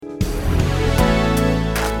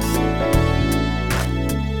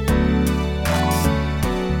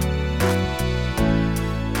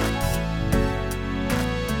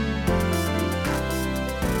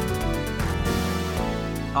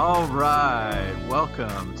right.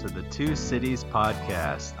 Welcome to the Two Cities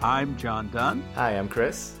Podcast. I'm John Dunn. Hi, I'm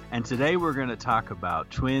Chris. And today we're going to talk about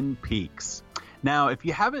Twin Peaks. Now, if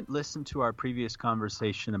you haven't listened to our previous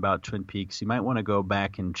conversation about Twin Peaks, you might want to go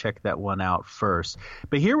back and check that one out first.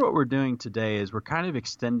 But here what we're doing today is we're kind of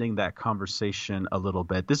extending that conversation a little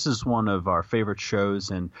bit. This is one of our favorite shows,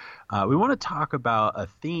 and we want to talk about a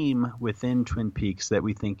theme within Twin Peaks that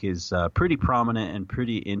we think is pretty prominent and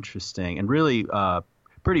pretty interesting, and really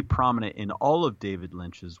pretty prominent in all of David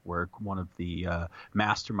Lynch's work, one of the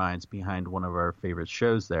masterminds behind one of our favorite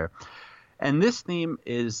shows there. And this theme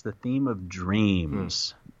is the theme of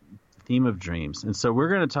dreams. The theme of dreams. And so we're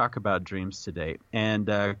going to talk about dreams today.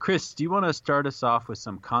 And Chris, do you want to start us off with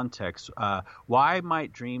some context? Why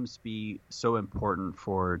might dreams be so important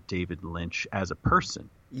for David Lynch as a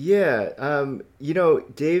person? Yeah,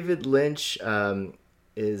 David Lynch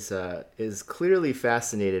is clearly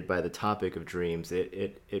fascinated by the topic of dreams.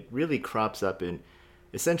 It really crops up in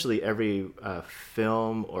essentially every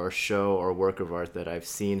film or show or work of art that I've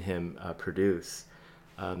seen him produce.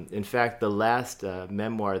 In fact, the last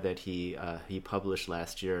memoir that he published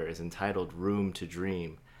last year is entitled Room to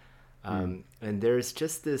Dream. And there's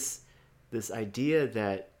just this idea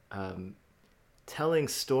that telling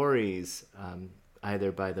stories,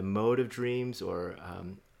 either by the mode of dreams or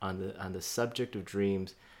on the subject of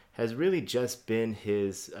dreams, has really just been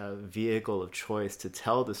his vehicle of choice to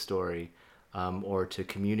tell the story or to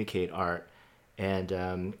communicate art.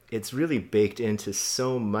 And it's really baked into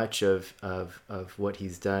so much of what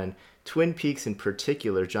he's done. Twin Peaks in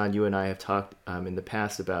particular, John, you and I have talked in the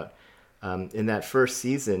past about, in that first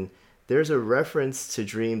season, there's a reference to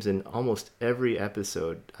dreams in almost every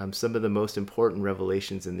episode. Some of the most important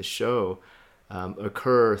revelations in the show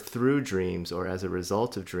occur through dreams or as a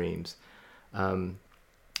result of dreams. One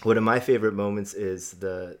of my favorite moments is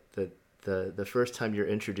the first time you're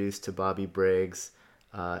introduced to Bobby Briggs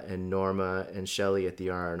and Norma and Shelley at the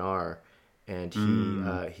R&R, and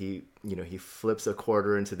he flips a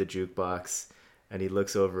quarter into the jukebox and he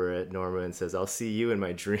looks over at Norma and says, "I'll see you in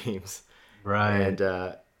my dreams." Right.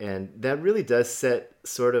 And that really does set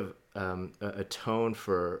sort of a tone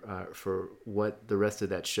for what the rest of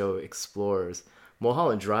that show explores.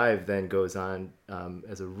 Mulholland Drive then goes on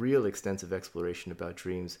as a real extensive exploration about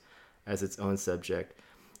dreams as its own subject.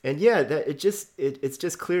 And yeah, that it's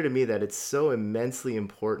just clear to me that it's so immensely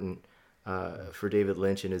important for David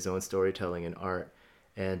Lynch in his own storytelling and art.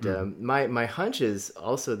 And my hunch is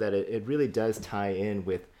also that it really does tie in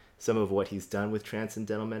with some of what he's done with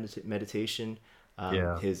transcendental meditation,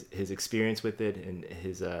 his experience with it, and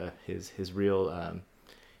his real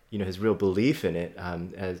his real belief in it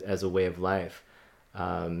as a way of life.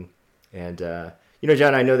 John,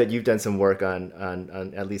 I know that you've done some work on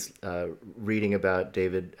at least reading about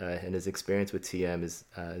David and his experience with TM.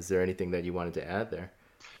 Is there anything that you wanted to add there?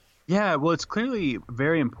 Yeah, well, it's clearly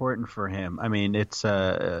very important for him. I mean, it's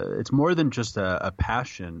more than just a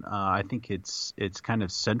passion. I think it's kind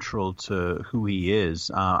of central to who he is.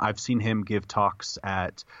 I've seen him give talks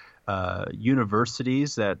at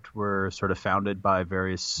universities that were sort of founded by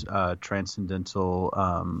various transcendental,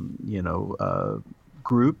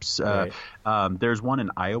 groups. Right. There's one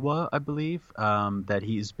in Iowa, I believe, that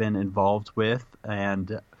he's been involved with,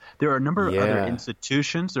 and there are a number of other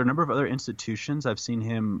institutions. There are a number of other institutions I've seen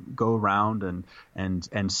him go around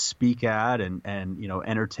and speak at, and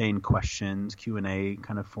entertain questions, Q&A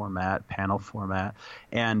kind of format, panel format,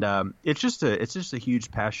 and it's just a huge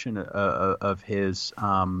passion of his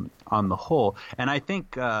on the whole. And I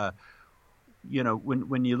think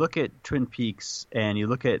when you look at Twin Peaks and you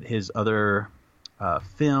look at his other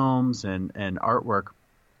films and artwork,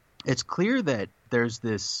 it's clear that there's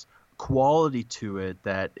this quality to it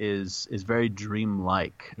that is very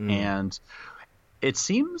dreamlike. And it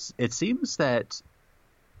seems that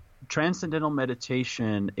transcendental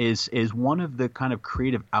meditation is one of the kind of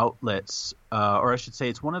creative outlets, or I should say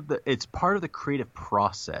it's part of the creative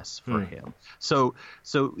process for him. So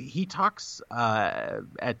he talks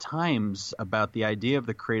at times about the idea of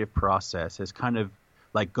the creative process as kind of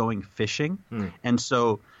like going fishing. And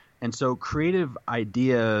so creative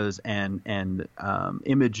ideas and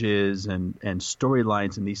images and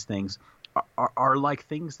storylines and these things are like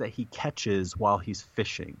things that he catches while he's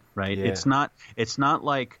fishing, right? Yeah. It's not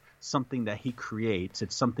like something that he creates.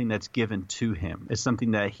 It's something that's given to him. It's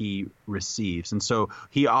something that he receives. And so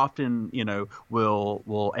he often,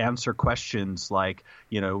 will answer questions like,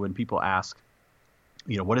 when people ask,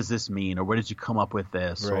 what does this mean, or where did you come up with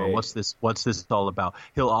this, or Right. what's this all about?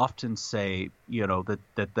 He'll often say, that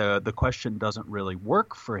the question doesn't really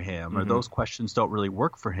work for him, or those questions don't really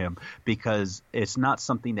work for him because it's not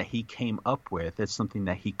something that he came up with. It's something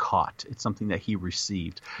that he caught. It's something that he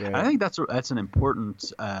received. Right. And I think that's an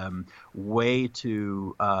important way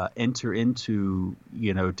to enter into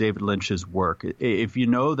David Lynch's work. If you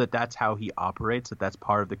know that that's how he operates, that's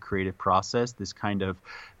part of the creative process, this kind of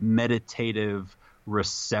meditative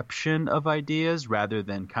reception of ideas rather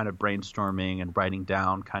than kind of brainstorming and writing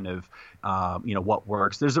down kind of what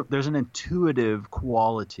works. There's an intuitive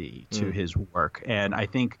quality to his work, and I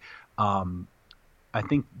think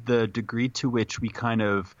the degree to which we kind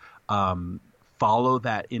of follow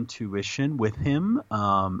that intuition with him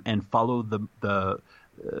and follow the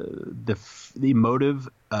emotive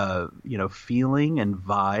feeling and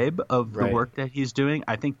vibe of the Right. work that he's doing,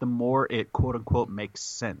 I think the more it quote unquote makes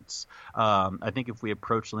sense. I think if we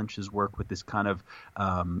approach Lynch's work with this kind of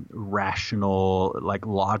rational, like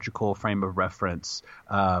logical frame of reference,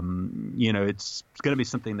 it's going to be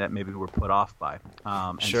something that maybe we're put off by.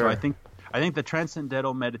 And Sure. so I think the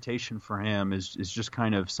transcendental meditation for him is just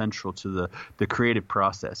kind of central to the creative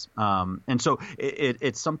process. And so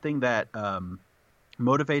it's something that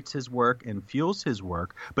motivates his work and fuels his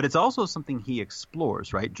work, but it's also something he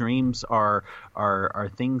explores, right? Dreams are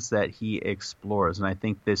things that he explores, and I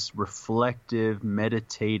think this reflective,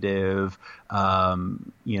 meditative,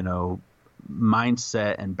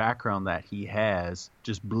 mindset and background that he has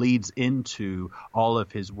just bleeds into all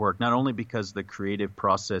of his work, not only because the creative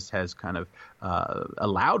process has kind of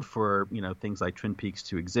allowed for things like Twin Peaks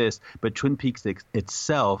to exist, but Twin Peaks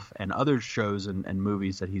itself and other shows and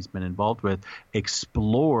movies that he's been involved with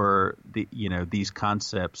explore these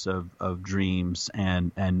concepts of dreams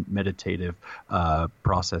and meditative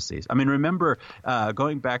processes. I mean, remember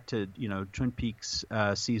going back to Twin Peaks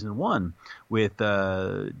season 1 with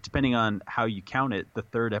depending on how you count it, the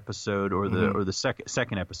third episode or the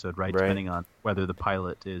second episode, right? Depending on whether the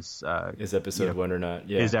pilot is episode 1 or not.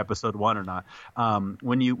 Yeah. Is episode 1 or not.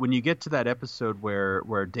 When you get to that episode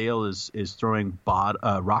where Dale is throwing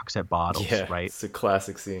rocks at bottles, Yeah, right? It's a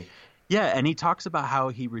classic scene. Yeah, and he talks about how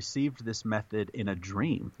he received this method in a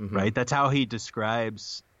dream, right? That's how he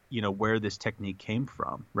describes where this technique came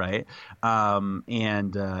from, right?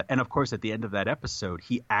 And of course, at the end of that episode,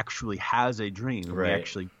 he actually has a dream. Right. We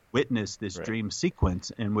actually witness this dream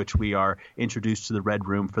sequence in which we are introduced to the Red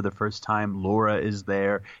Room for the first time. Laura is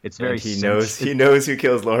there. It's very he knows who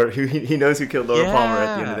kills Laura. He knows who killed Laura Palmer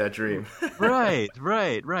at the end of that dream. right.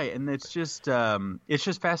 And it's just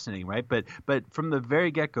fascinating, right? But from the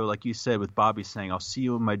very get-go, like you said, with Bobby saying, "I'll see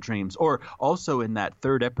you in my dreams," or also in that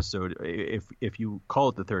third episode, if you call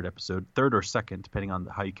it the third episode, third or second, depending on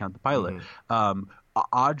how you count the pilot.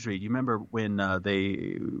 Audrey, do you remember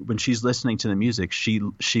when she's listening to the music, she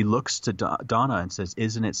looks to Donna and says,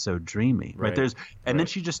 "Isn't it so dreamy?" Right? Then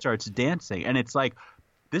she just starts dancing, and it's like,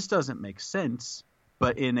 this doesn't make sense,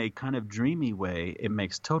 but in a kind of dreamy way, it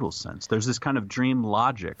makes total sense. There's this kind of dream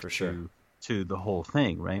logic to the whole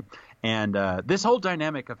thing, right? And this whole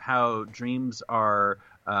dynamic of how dreams are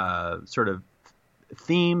sort of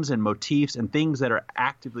themes and motifs and things that are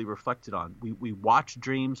actively reflected on. We watch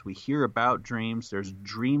dreams, we hear about dreams. There's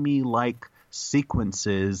dreamy like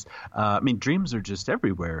sequences. I mean, dreams are just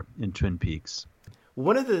everywhere in Twin Peaks.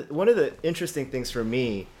 One of the interesting things for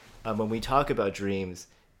me when we talk about dreams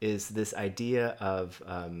is this idea of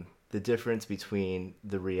the difference between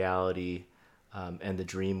the reality and the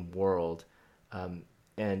dream world.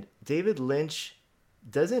 And David Lynch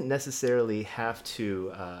doesn't necessarily have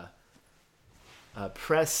to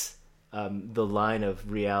press the line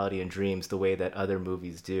of reality and dreams the way that other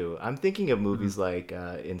movies do. I'm thinking of movies like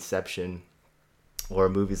Inception or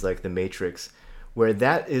movies like The Matrix, where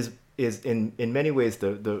that is in many ways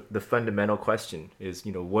the fundamental question is,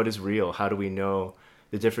 what is real? How do we know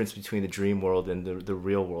the difference between the dream world and the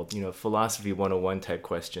real world? Philosophy 101 type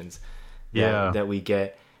questions that we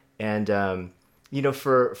get. And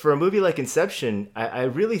for a movie like Inception, I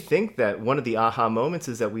really think that one of the aha moments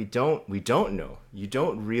is that we don't know. You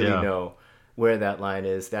don't really know where that line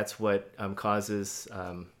is. That's what causes.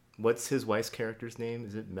 What's his wife's character's name?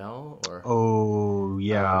 Is it Mel or? Oh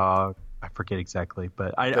yeah, I forget exactly,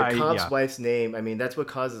 but the cop's wife's name. I mean, that's what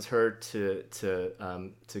causes her to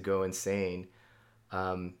go insane.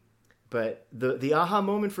 But the aha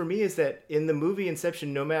moment for me is that in the movie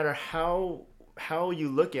Inception, no matter how you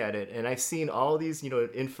look at it, and I've seen all these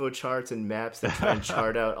info charts and maps that try and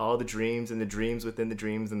chart out all the dreams and the dreams within the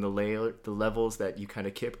dreams and the levels that you kind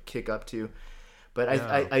of kick up to, but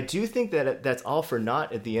I do think that that's all for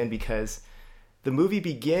naught at the end, because the movie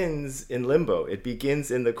begins in limbo. It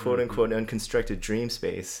begins in the quote unquote unconstructed dream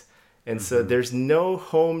space. And so there's no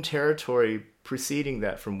home territory preceding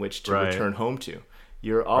that from which to return home to.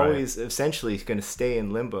 You're always essentially going to stay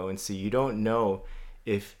in limbo. And so you don't know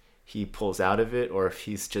if he pulls out of it or if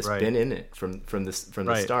he's just been in it from the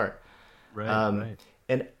start.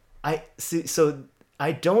 And I see, so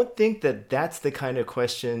I don't think that that's the kind of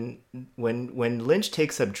question when Lynch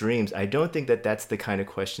takes up dreams. I don't think that that's the kind of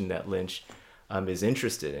question that Lynch is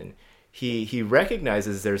interested in. He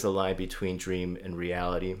recognizes there's a line between dream and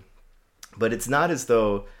reality, but it's not as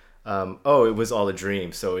though it was all a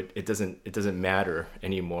dream, so it doesn't matter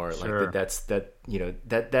anymore. Sure. Like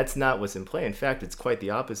that's not what's in play. In fact, it's quite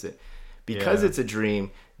the opposite. Because it's a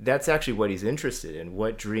dream, that's actually what he's interested in.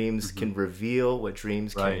 What dreams can reveal, what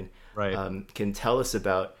dreams can tell us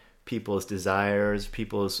about people's desires,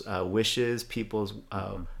 people's wishes, people's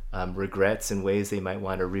regrets and ways they might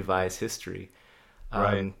want to revise history.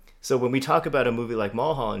 So when we talk about a movie like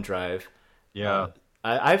Mulholland Drive,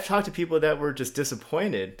 I've talked to people that were just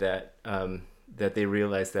disappointed that they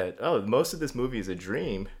realized that most of this movie is a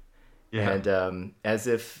dream, and as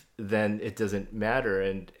if then it doesn't matter.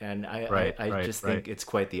 And I just think it's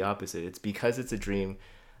quite the opposite. It's because it's a dream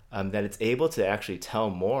that it's able to actually tell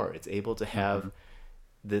more. It's able to have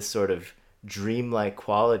this sort of dreamlike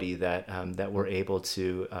quality that that we're able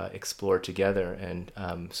to explore together and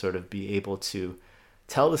sort of be able to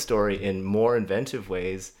tell the story in more inventive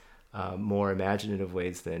ways, more imaginative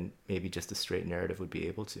ways than maybe just a straight narrative would be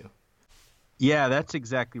able to. Yeah, that's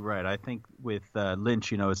exactly right. I think with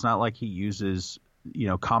Lynch, it's not like he uses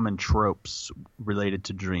common tropes related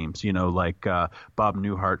to dreams, like Bob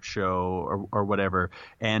Newhart show or whatever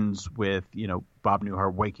ends with, Bob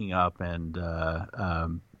Newhart waking up and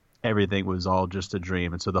everything was all just a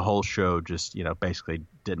dream. And so the whole show just, basically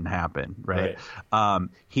didn't happen. Right.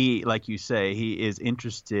 He, like you say, he is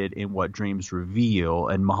interested in what dreams reveal,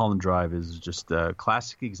 and Mulholland Drive is just a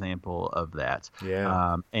classic example of that.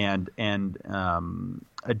 And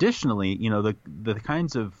additionally, the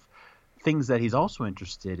kinds of things that he's also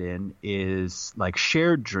interested in is like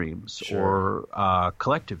shared dreams or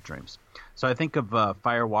collective dreams. So I think of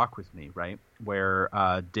Fire Walk with Me, right, where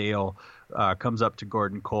Dale comes up to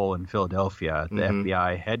Gordon Cole in Philadelphia at the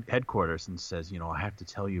FBI headquarters and says, I have to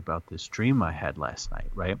tell you about this dream I had last night,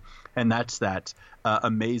 right? And that's that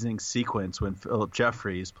amazing sequence when Philip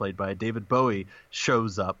Jeffries, played by David Bowie,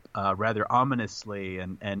 shows up rather ominously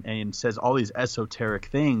and says all these esoteric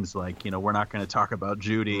things like, we're not going to talk about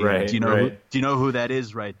Judy. Do you know who that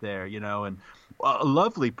is right there? And a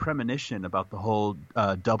lovely premonition about the whole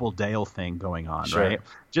double Dale thing going on, right?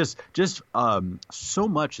 Just so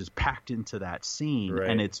much is packed into that scene,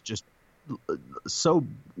 and it's just so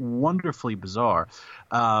wonderfully bizarre.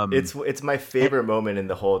 It's my favorite moment in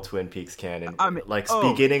the whole Twin Peaks canon.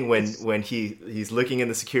 Beginning when he's looking in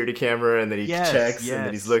the security camera and then he checks and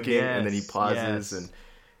then he's looking and then he pauses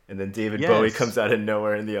and then David Bowie comes out of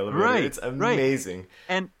nowhere in the elevator. It's amazing.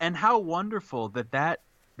 And how wonderful that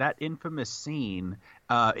infamous scene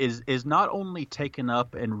is not only taken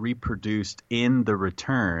up and reproduced in The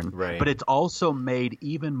Return, but it's also made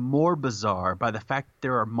even more bizarre by the fact that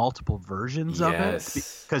there are multiple versions of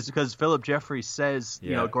it. Because Philip Jeffries says,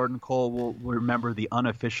 Gordon Cole will remember the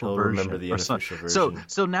unofficial version.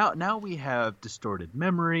 So now we have distorted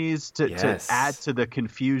memories to add to the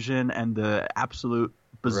confusion and the absolute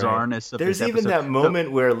bizarreness of There's this even episode. that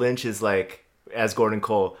moment where Lynch is like, as Gordon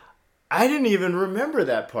Cole, I didn't even remember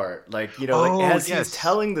that part. He's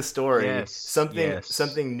telling the story,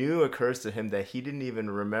 something new occurs to him that he didn't even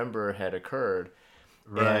remember had occurred.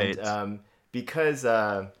 Right. And because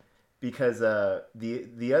the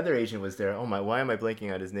other agent was there. Oh my! Why am I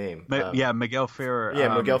blanking on his name? Miguel Ferrer.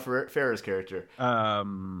 Miguel Ferrer's character.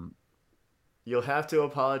 You'll have to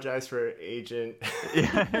apologize for Agent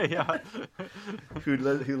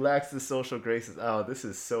who lacks the social graces. Oh, this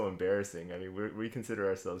is so embarrassing. I mean, we consider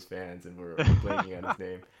ourselves fans, and we're blanking on his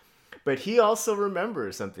name. But he also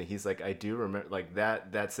remembers something. He's like, I do remember, like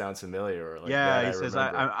that sounds familiar. Or like, he says,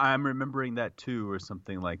 I'm remembering that too, or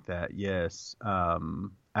something like that. Yes,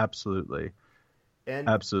 absolutely.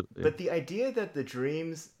 Absolutely. But the idea that the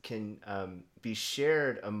dreams can be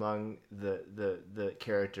shared among the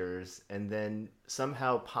characters and then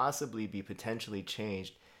somehow possibly be potentially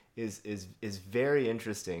changed is very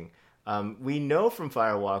interesting. We know from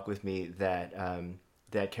Fire Walk with Me that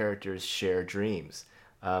that characters share dreams,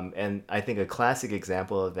 and I think a classic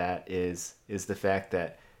example of that is the fact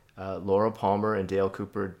that Laura Palmer and Dale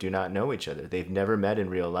Cooper do not know each other. They've never met in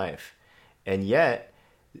real life, and yet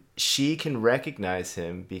she can recognize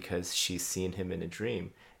him because she's seen him in a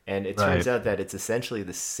dream. And it turns out that it's essentially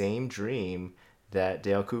the same dream that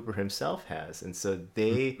Dale Cooper himself has, and so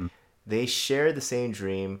Mm-hmm. they share the same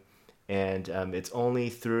dream, and it's only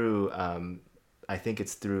through I think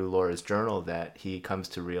it's through Laura's journal that he comes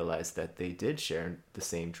to realize that they did share the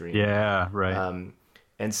same dream. Yeah, right.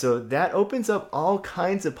 And so that opens up all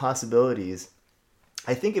kinds of possibilities.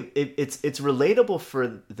 I think it's relatable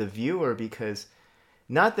for the viewer because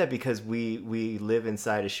not that because we live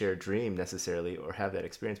inside a shared dream necessarily or have that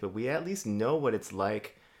experience, but we at least know what it's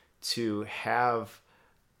like to have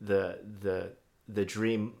the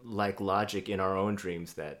dream like logic in our own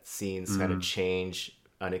dreams, that scenes kind of change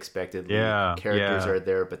unexpectedly. Yeah, Characters yeah. are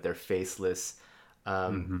there, but they're faceless.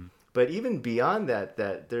 Mm-hmm. But even beyond that,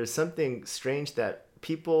 that there's something strange that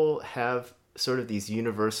people have sort of these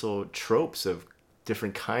universal tropes of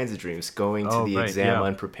different kinds of dreams, going to Oh, the right. exam Yeah.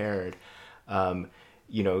 unprepared,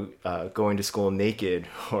 going to school naked,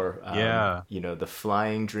 or Yeah. the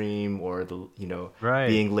flying dream, or the Right.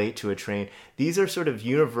 being late to a train. These are sort of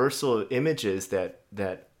universal images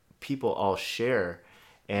that people all share,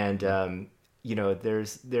 and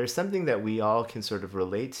there's something that we all can sort of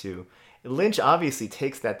relate to. Lynch obviously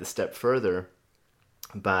takes that the step further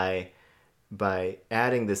by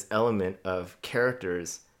adding this element of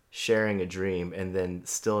characters sharing a dream and then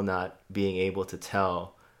still not being able to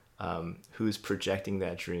tell who's projecting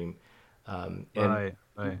that dream. And Right.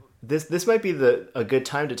 Right. this might be a good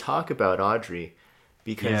time to talk about Audrey,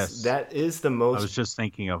 because Yes. that is the I was most just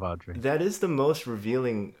thinking of Audrey.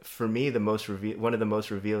 revealing for me. One of the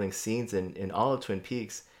most revealing scenes in all of Twin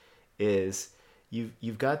Peaks is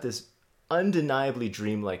you've got this undeniably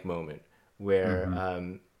dreamlike moment where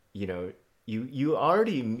you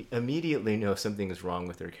already immediately know something is wrong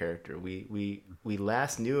with her character. We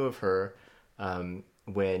last knew of her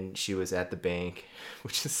when she was at the bank,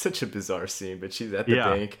 which is such a bizarre scene, but she's at the Yeah.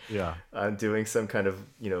 bank Yeah. doing some kind of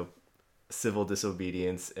civil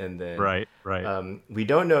disobedience, and then Right. Right. we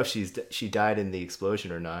don't know if she died in the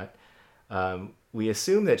explosion or not. We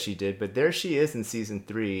assume that she did, but there she is in season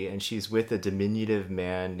 3, and she's with a diminutive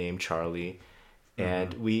man named Charlie.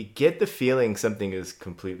 And we get the feeling something is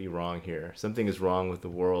completely wrong here. Something is wrong with the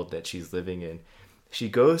world that she's living in. She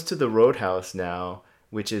goes to the Roadhouse now,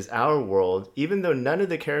 which is our world, even though none of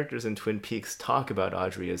the characters in Twin Peaks talk about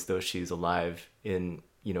Audrey as though she's alive in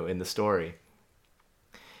the story.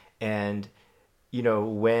 And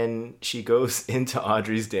when she goes into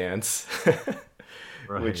Audrey's dance,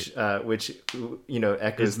 Right. which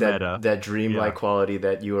echoes Is meta. that dreamlike Yeah. quality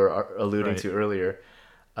that you were alluding Right. to earlier,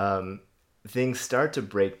 things start to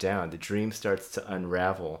break down. The dream starts to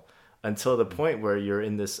unravel until the point where you're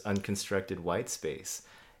in this unconstructed white space,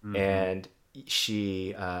 and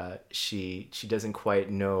she doesn't quite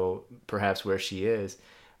know perhaps where she is.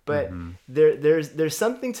 But there's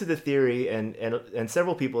something to the theory, and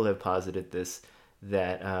several people have posited this,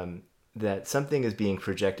 that something is being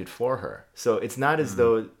projected for her. So it's not as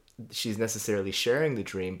though she's necessarily sharing the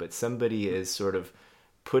dream, but somebody is sort of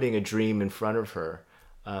putting a dream in front of her,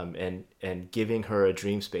 and giving her a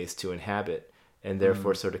dream space to inhabit, and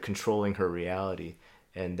therefore sort of controlling her reality.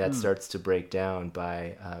 And that starts to break down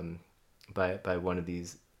by one of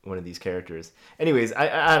these characters. Anyways,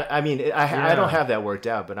 I mean, I don't have that worked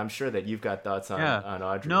out, but I'm sure that you've got thoughts on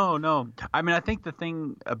Audrey. No. I mean, I think the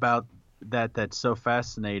thing about that's so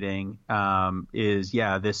fascinating is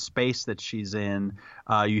this space that she's in.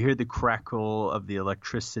 You hear the crackle of the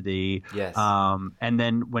electricity. Yes. And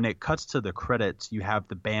then when it cuts to the credits, you have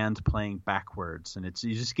the band playing backwards, and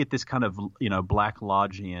you just get this kind of Black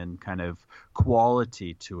Lodgian kind of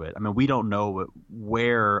quality to it. I mean, we don't know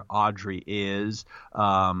where Audrey is.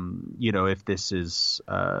 If this is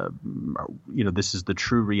this is the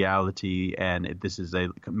true reality, and if this is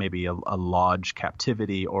maybe a lodge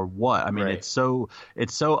captivity or what. I mean, Right.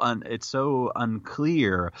 it's so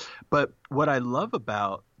unclear. But what I love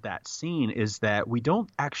about that scene is that we don't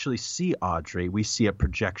actually see Audrey. We see a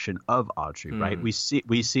projection of Audrey, right? We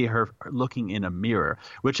see her looking in a mirror,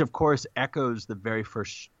 which of course echoes the very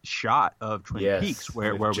first shot of Twin Peaks,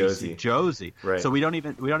 where we see Josie. Right. So we don't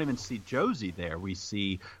even see Josie there. We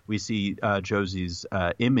see Josie's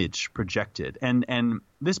image projected, and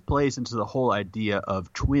this plays into the whole idea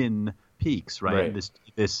of Twin Peaks, right?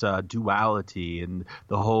 This duality and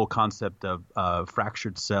the whole concept of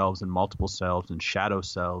fractured selves and multiple selves and shadow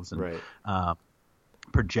selves and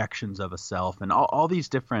projections of a self and all these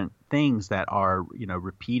different things that are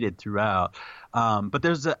repeated throughout. But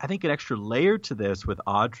there's I think an extra layer to this with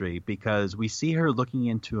Audrey, because we see her looking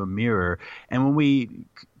into a mirror, and when we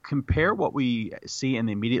compare what we see in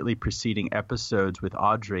the immediately preceding episodes with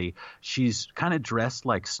Audrey, she's kind of dressed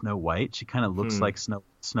like Snow White. She kind of looks like Snow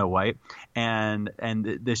Snow White, and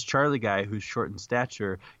this Charlie guy who's short in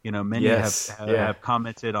stature. Many Yes, yeah. have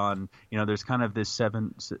commented on. There's kind of this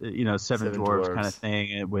seven Seven dwarves kind of Dwarves.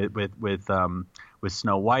 thing with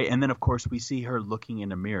Snow White, and then of course we see her looking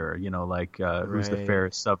in a mirror. Like who's the Right,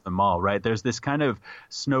 fairest of them all, right? There's this kind of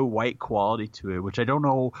Snow White quality to it, which I don't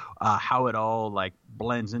know how it all like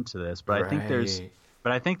blends into this, but right. I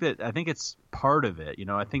think it's part of it.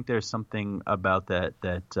 I think there's something about that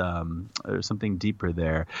there's something deeper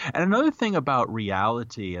there. And another thing about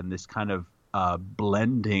reality and this kind of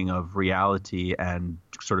blending of reality and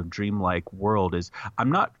sort of dreamlike world is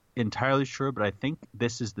I'm not entirely sure, but I think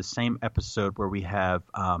this is the same episode where we have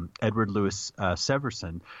Edward Louis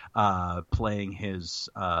Severson playing his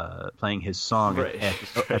song Right.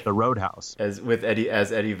 at the Roadhouse. As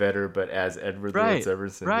Eddie Vedder, but as Edward Louis Right,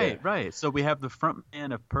 Everson. Yeah. right. So we have the front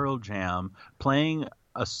man of Pearl Jam playing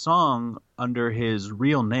a song under his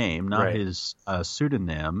real name, not Right. his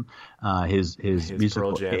pseudonym, his His Pearl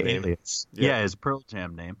musical Jam name. alias. Yeah. Yeah, his Pearl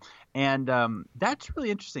Jam name. And that's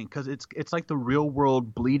really interesting because it's like the real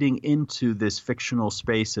world bleeding into this fictional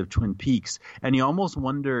space of Twin Peaks, and you almost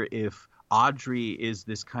wonder if Audrey is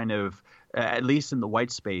this kind of, at least in the white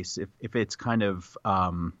space, if it's kind of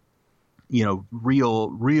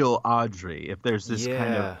real Audrey, if there's this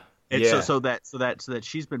kind of Yeah. it's Yeah. so that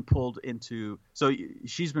she's been pulled into, so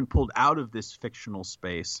she's been pulled out of this fictional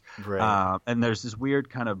space, Right. and there's this weird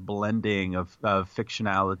kind of blending of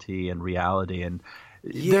fictionality and reality, and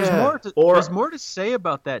Yeah. Or there's more to say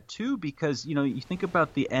about that too, because you think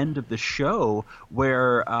about the end of the show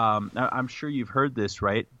where I'm sure you've heard this,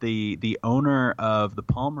 right? The owner of the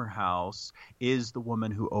Palmer House is the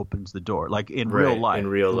woman who opens the door, like in real right, life. in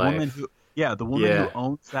real The life. woman the woman Yeah. who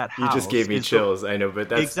owns that You house just gave me is chills. I know, but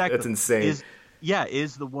that's insane.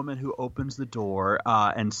 is the woman who opens the door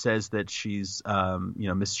and says that she's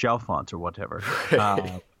Miss Chalfont or whatever.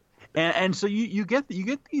 And so you get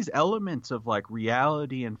these elements of like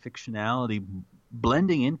reality and fictionality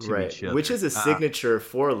blending into Right, each other, which is a signature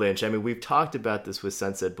for Lynch. I mean, we've talked about this with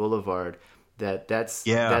Sunset Boulevard. That's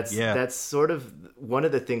sort of one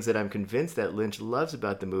of the things that I'm convinced that Lynch loves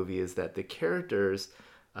about the movie is that the characters,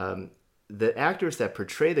 the actors that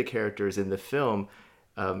portray the characters in the film,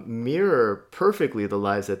 mirror perfectly the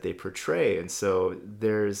lives that they portray. And so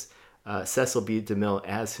there's Cecil B. DeMille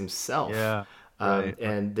as himself. Yeah. Right.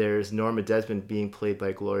 And there's Norma Desmond being played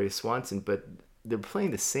by Gloria Swanson, but they're playing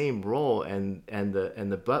the same role, and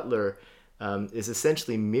the butler is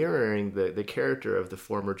essentially mirroring the character of the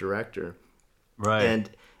former director. Right.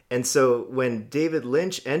 And so when David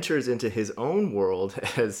Lynch enters into his own world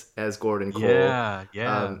as Gordon Cole,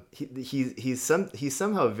 he's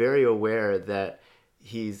somehow very aware that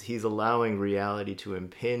he's allowing reality to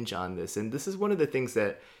impinge on this, and this is one of the things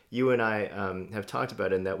that you and I have talked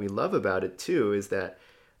about, and that we love about it too, is that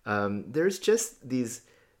there's just these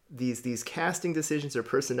casting decisions or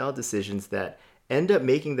personnel decisions that end up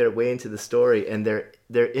making their way into the story, and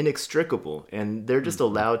they're inextricable, and they're just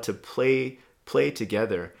allowed to play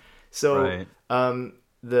together. So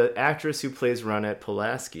the actress who plays Ronette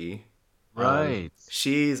Pulaski,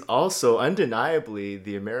 she's also undeniably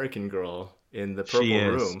the American girl in the Purple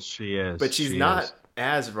Room. She is, but she's not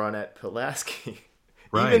as Ronette Pulaski.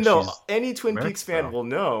 Right, even though any Twin Peaks fan will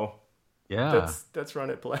know, that's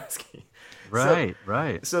Ronette Pulaski. Right.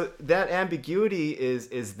 So that ambiguity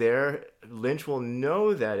is there. Lynch will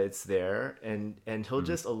know that it's there, and he'll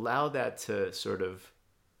just allow that to sort of,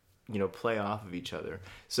 play off of each other.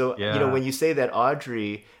 So when you say that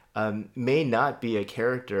Audrey may not be a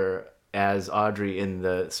character as Audrey in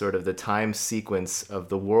the sort of the time sequence of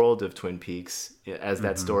the world of Twin Peaks as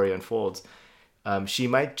that story unfolds, she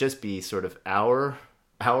might just be sort of our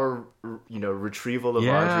retrieval of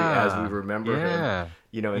Audrey as we remember him,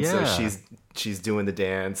 and so she's doing the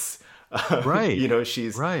dance, right?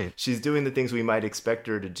 She's doing the things we might expect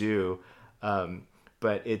her to do,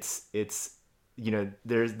 but it's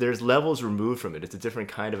there's levels removed from it. It's a different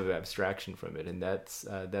kind of abstraction from it, and that's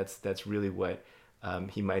really what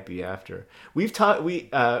he might be after. We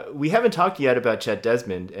haven't talked yet about Chet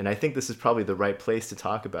Desmond, and I think this is probably the right place to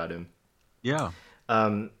talk about him. Yeah.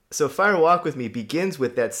 So Fire Walk With Me begins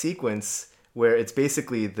with that sequence where it's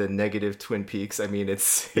basically the negative Twin Peaks. I mean,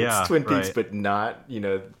 it's Twin Peaks, but not,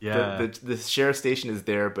 the sheriff station is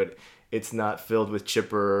there, but it's not filled with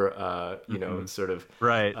chipper, sort of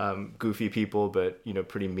goofy people, but,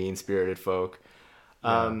 pretty mean-spirited folk.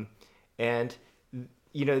 And,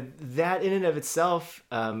 that in and of itself,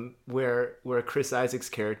 where Chris Isaak's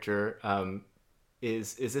character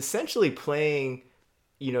is essentially playing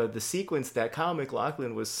the sequence that Kyle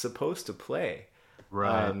MacLachlan was supposed to play.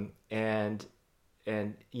 Right.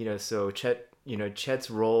 So Chet Chet's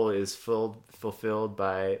role is fulfilled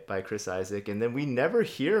by Chris Isaak, and then we never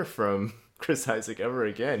hear from Chris Isaak ever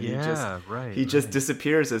again. He just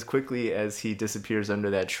disappears as quickly as he disappears under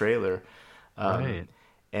that trailer.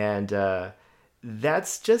 And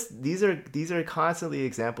that's just these are constantly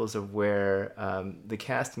examples of where the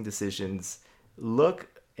casting decisions look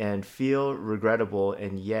and feel regrettable,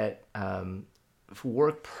 and yet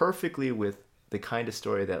work perfectly with the kind of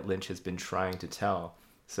story that Lynch has been trying to tell.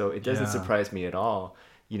 So it doesn't surprise me at all,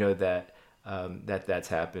 that that's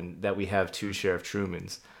happened, that we have two Sheriff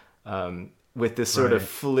Trumans with this sort of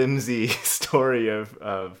flimsy story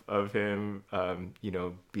of him,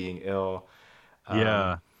 being ill.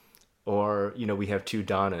 Or, we have two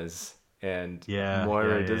Donnas, and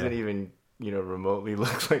Moira doesn't even, remotely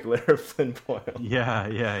look like Lara Flynn Boyle.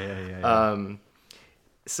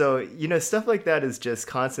 So, stuff like that is just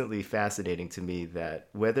constantly fascinating to me, that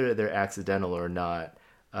whether they're accidental or not,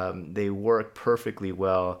 they work perfectly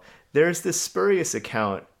well. There's this spurious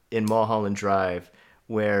account in Mulholland Drive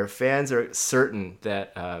where fans are certain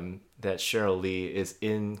that that Sheryl Lee is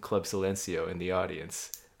in Club Silencio in the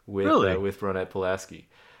audience with Ronette Pulaski.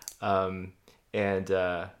 I'll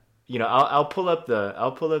pull up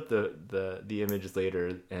the images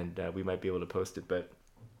later, and we might be able to post it, but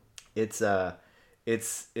it's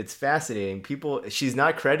fascinating. She's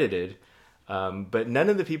not credited, but none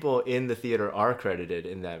of the people in the theater are credited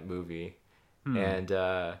in that movie. And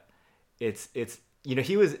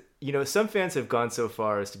he was, some fans have gone so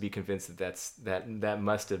far as to be convinced that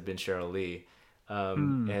must have been Sheryl Lee.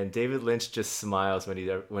 And David Lynch just smiles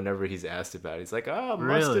whenever he's asked about it. He's like, "Oh,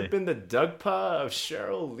 must have been the Dugpa of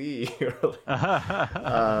Sheryl Lee."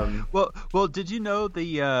 Well, did you know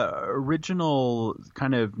the original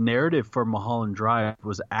kind of narrative for Mulholland Drive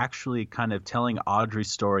was actually kind of telling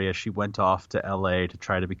Audrey's story as she went off to LA to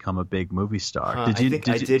try to become a big movie star? I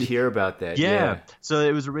did hear about that. Yeah. So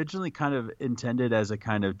it was originally kind of intended as a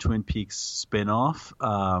kind of Twin Peaks spin-off,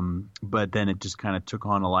 but then it just kind of took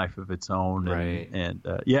on a life of its own.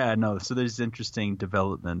 So there's interesting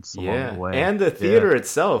developments along the way, and the theater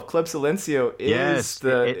itself, Club Silencio, is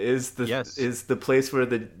the place where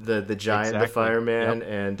the giant, the fireman,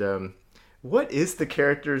 and what is the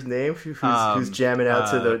character's name who's jamming out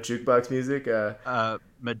to the jukebox music?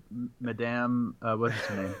 Madame, what's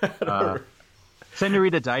her name?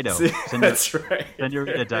 Senorita Dido. That's right.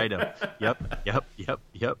 Senorita Dido.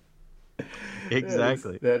 Yep.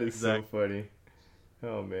 Exactly. That is so funny.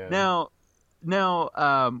 Oh man.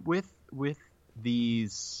 Now, with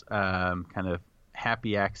these kind of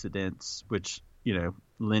happy accidents, which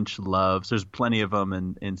Lynch loves, there's plenty of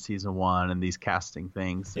them in season one, and these casting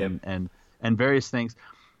things and various things.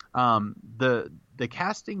 The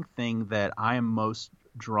casting thing that I am most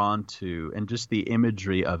drawn to, and just the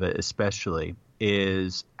imagery of it especially,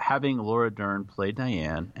 is having Laura Dern play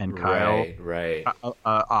Diane and Kyle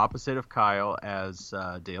opposite of Kyle as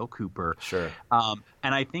Dale Cooper. Sure.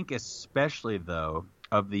 And I think especially, though,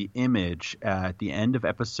 of the image at the end of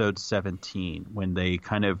episode 17 when they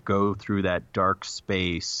kind of go through that dark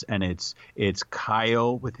space, and it's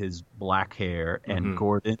Kyle with his black hair and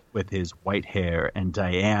Gordon with his white hair and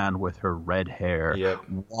Diane with her red hair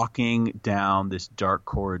walking down this dark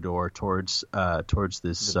corridor towards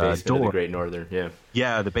this the basement door of the Great Northern.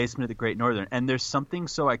 The basement of the Great Northern. And there's something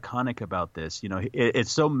so iconic about this.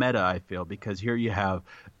 It's so meta, I feel, because here you have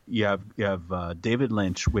David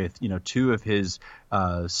Lynch with two of his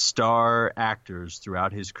star actors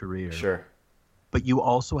throughout his career. Sure. But you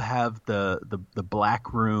also have the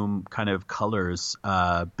black room kind of colors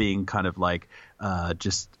being kind of like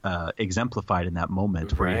just exemplified in that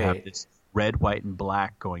moment, where you have this red, white, and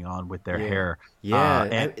black going on with their hair.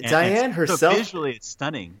 And Diane herself, so visually, it's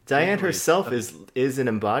stunning. Diane herself is an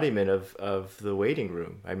embodiment of the waiting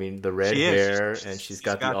room. I mean, the red hair, and she's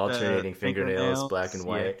got the alternating fingernails, black and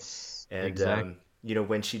white. Yes, and exactly.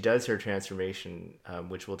 When she does her transformation,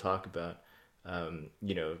 which we'll talk about,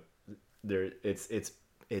 it's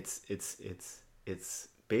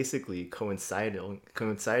basically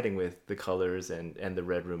coinciding with the colors and the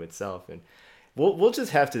red room itself. And we'll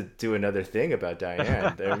just have to do another thing about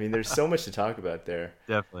Diane. I mean, there's so much to talk about there.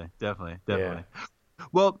 Definitely. Yeah.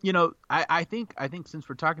 Well, I think since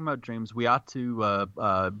we're talking about dreams, we ought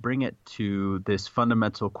to bring it to this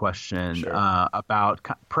fundamental question about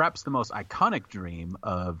perhaps the most iconic dream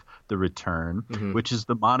of The Return, which is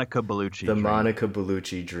the Monica Bellucci dream. Monica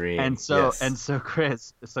Bellucci dream. And so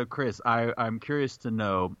Chris, I'm curious to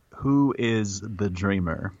know, who is the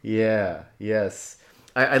dreamer? Yes.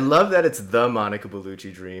 I love that it's the Monica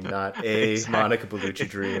Bellucci dream, not a Exactly. Monica Bellucci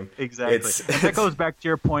dream. Exactly. And that goes back to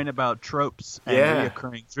your point about tropes and Yeah,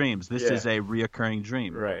 reoccurring dreams. This yeah. is a reoccurring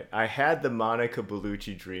dream. Right. I had the Monica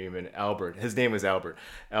Bellucci dream, and Albert, his name was Albert.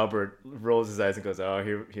 Albert rolls his eyes and goes, "Oh,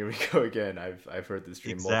 here we go again. I've heard this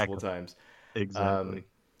dream multiple Exactly. times." Exactly.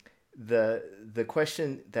 The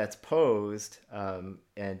question that's posed,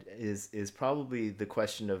 and is probably the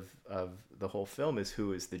question of the whole film, is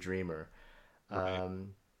who is the dreamer. Right.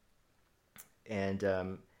 And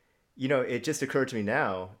it just occurred to me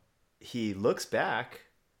now. He looks back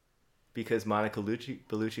because Monica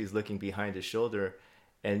Bellucci is looking behind his shoulder,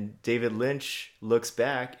 and David Lynch looks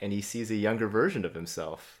back and he sees a younger version of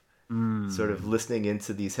himself, sort of listening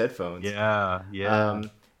into these headphones. Yeah. Yeah.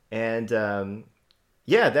 And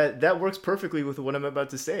yeah, that works perfectly with what I'm about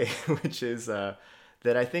to say, which is that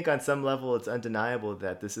I think on some level it's undeniable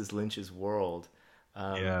that this is Lynch's world.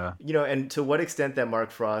 Yeah. And to what extent that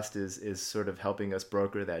Mark Frost is sort of helping us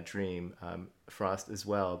broker that dream, Frost as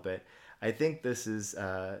well. But I think this is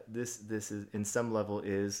this is in some level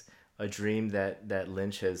is a dream that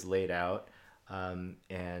Lynch has laid out,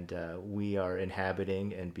 and we are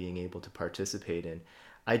inhabiting and being able to participate in.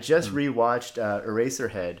 I just rewatched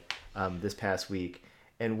Eraserhead this past week,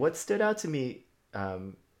 and what stood out to me,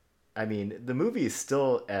 I mean, the movie is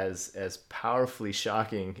still as powerfully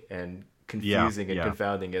shocking and confusing and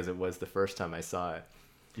confounding as it was the first time I saw it.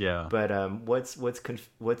 Yeah. But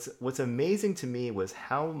what's amazing to me was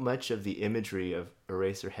how much of the imagery of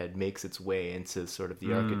Eraserhead makes its way into sort of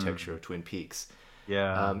the architecture of Twin Peaks.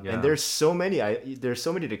 Yeah. And there's so many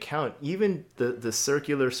to count. Even the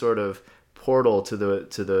circular sort of portal to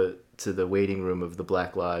the waiting room of the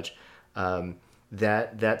Black Lodge,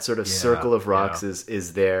 that sort of circle of rocks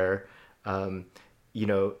is there.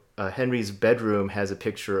 Henry's bedroom has a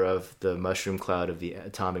picture of the mushroom cloud of the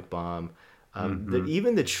atomic bomb.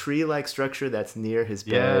 Even the tree-like structure that's near his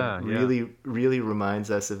bed really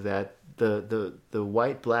reminds us of that. The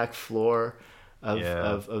white-black floor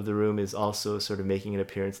of the room is also sort of making an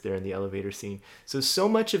appearance there in the elevator scene. So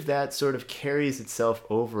much of that sort of carries itself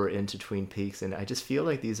over into Twin Peaks, and I just feel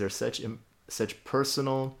like these are such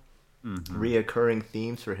personal, reoccurring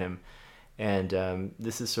themes for him. And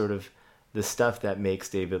this is sort of the stuff that makes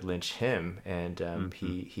David Lynch him, and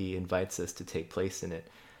he invites us to take place in it.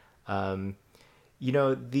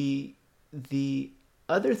 The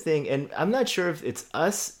other thing, and I'm not sure if it's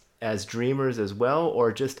us as dreamers as well,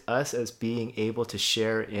 or just us as being able to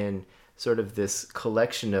share in sort of this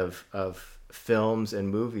collection of films and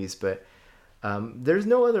movies, but there's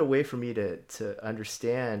no other way for me to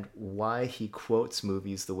understand why he quotes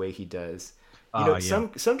movies the way he does.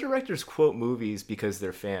 Some directors quote movies because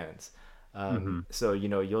they're fans. So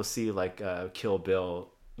you'll see like Kill Bill,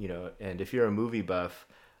 and if you're a movie buff,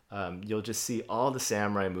 you'll just see all the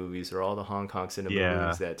samurai movies or all the Hong Kong cinema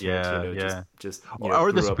movies that Tarantino just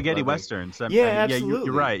or the spaghetti westerns. Absolutely.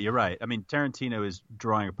 You're right. I mean, Tarantino is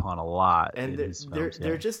drawing upon a lot, and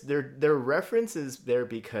they're references there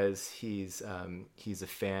because he's a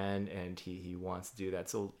fan and he wants to do that.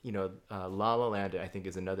 So La La Land, I think,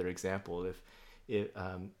 is another example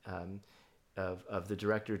of the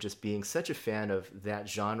director just being such a fan of that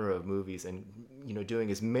genre of movies and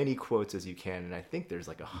doing as many quotes as you can. And I think there's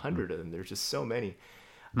like 100 of them. There's just so many.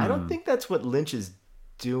 I don't think that's what Lynch is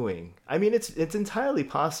doing. I mean, it's entirely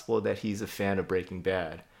possible that he's a fan of Breaking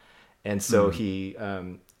Bad, and so he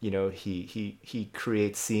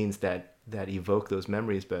creates scenes that evoke those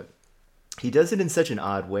memories. But he does it in such an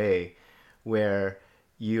odd way, where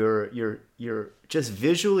you're just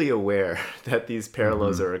visually aware that these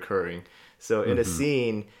parallels are occurring. So in a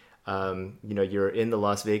scene, you're in the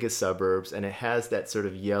Las Vegas suburbs, and it has that sort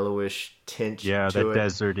of yellowish tint to it.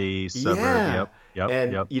 Deserty suburb.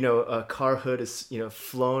 And a car hood is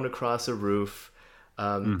flown across a roof,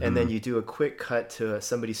 and then you do a quick cut to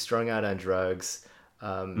somebody strung out on drugs,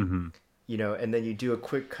 and then you do a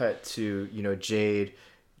quick cut to Jade.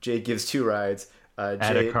 Jade gives two rides.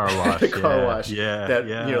 At a car wash.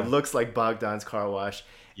 That looks like Bogdan's car wash.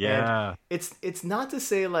 Yeah. And it's not to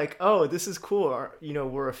say like, oh, this is cool, or,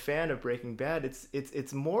 we're a fan of Breaking Bad.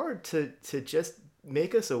 It's more to just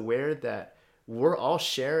make us aware that we're all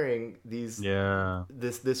sharing this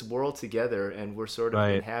world together, and we're sort of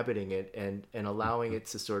inhabiting it and allowing it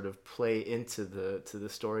to sort of play into the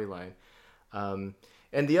storyline. And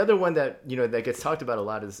the other one that that gets talked about a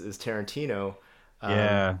lot is Tarantino.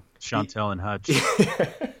 Chantel and Hutch.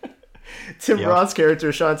 Tim Roth's character,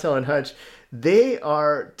 Chantel and Hutch, they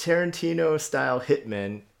are Tarantino-style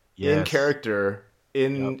hitmen in character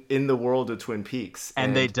in the world of Twin Peaks.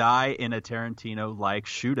 And they die in a Tarantino-like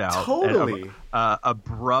shootout. Totally.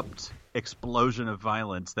 Abrupt explosion of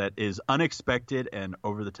violence that is unexpected and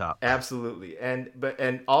over the top. Absolutely. And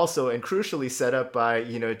crucially set up by,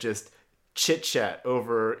 just chit chat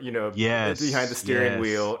over, behind the steering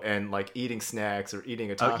wheel and like eating snacks or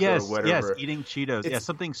eating a taco or whatever. Yes, eating Cheetos.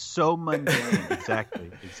 Something so mundane. Exactly.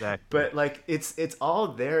 But like it's all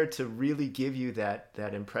there to really give you that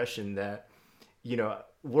impression that,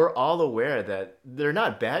 we're all aware that they're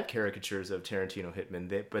not bad caricatures of Tarantino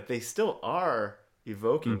hitmen, but they still are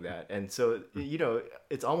evoking that. And so,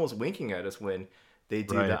 it's almost winking at us when they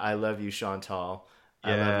do the "I love you, Chantal,"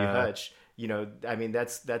 "I love you, Hutch." I mean,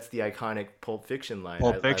 that's the iconic Pulp Fiction line.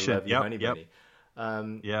 Pulp Fiction. I love you, Honey Bunny.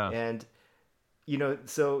 And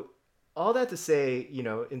so all that to say,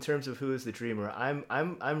 in terms of who is the dreamer,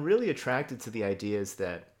 I'm really attracted to the ideas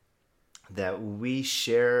that we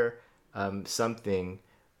share something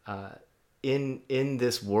in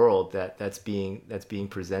this world that's being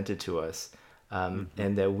presented to us,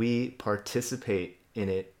 and that we participate in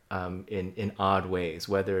it in odd ways,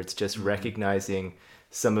 whether it's just recognizing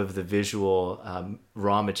some of the visual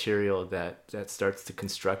raw material that starts to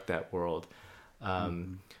construct that world,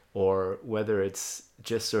 or whether it's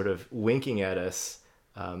just sort of winking at us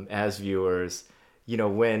as viewers.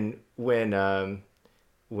 When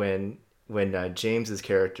James's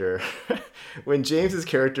character when James's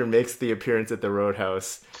character makes the appearance at the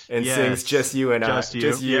Roadhouse and sings "Just You and just I," you.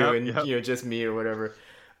 just you, Yep. and just me or whatever.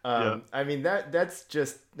 I mean that's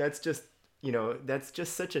just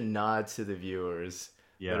such a nod to the viewers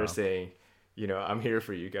that are saying, I'm here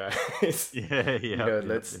for you guys.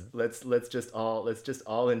 Let's just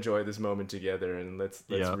all enjoy this moment together, and let's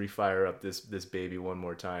refire up this baby one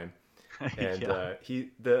more time. And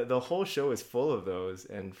the whole show is full of those,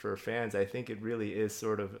 and for fans, I think it really is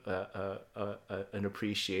sort of an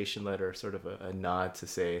appreciation letter, sort of a nod to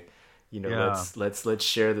say, let's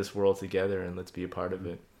share this world together and let's be a part of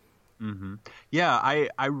it. Mm-hmm. Yeah,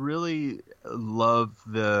 I really love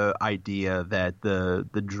the idea that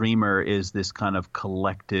the dreamer is this kind of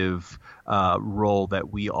collective role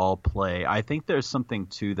that we all play. I think there's something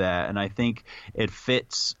to that, and I think it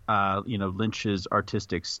fits Lynch's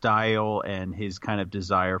artistic style and his kind of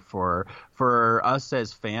desire for us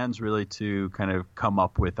as fans really to kind of come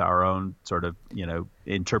up with our own sort of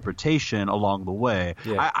interpretation along the way.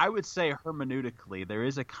 I would say hermeneutically there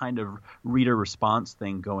is a kind of reader response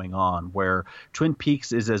thing going on where Twin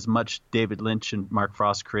Peaks is as much David Lynch and Mark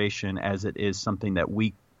Frost creation as it is something that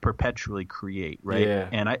we perpetually create, right?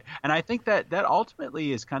 And I think that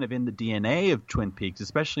ultimately is kind of in the DNA of Twin Peaks,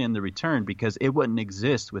 especially in The Return, because it wouldn't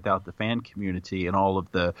exist without the fan community and all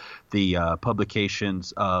of the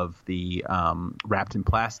publications of the Wrapped in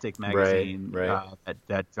Plastic magazine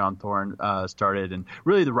that John Thorne started, and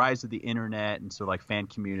really the rise of the internet, and so like fan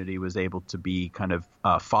community was able to be kind of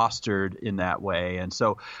fostered in that way. And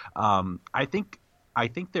so I think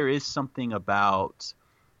there is something about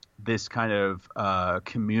this kind of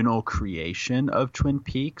communal creation of Twin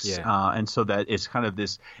Peaks. And so that it's kind of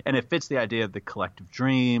this, and it fits the idea of the collective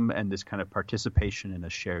dream and this kind of participation in a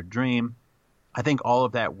shared dream. I think all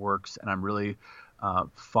of that works, and I'm really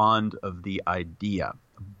fond of the idea.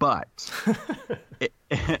 But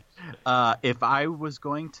if I was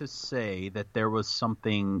going to say that there was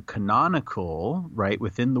something canonical, right,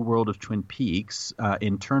 within the world of Twin Peaks,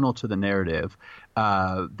 internal to the narrative,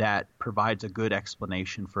 that provides a good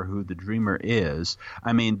explanation for who the dreamer is,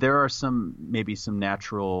 I mean, there are maybe some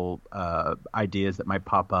natural ideas that might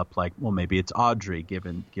pop up, like, well, maybe it's Audrey,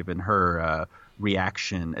 given her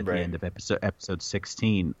reaction at the end of episode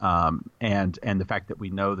 16, and the fact that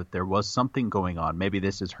we know that there was something going on. Maybe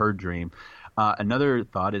this is her dream. Another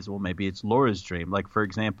thought is, well, maybe it's Laura's dream. Like, for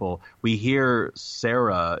example, we hear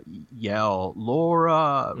Sarah yell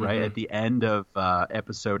 "Laura" right at the end of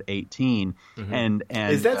episode 18, and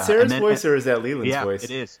is that Sarah's voice or is that Leland's voice?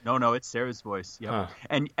 Yeah, it is. No, it's Sarah's voice. Yeah,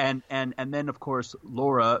 and then of course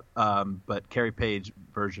Laura, but Carrie Page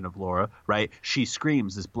version of Laura, right? She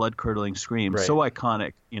screams this blood-curdling scream, so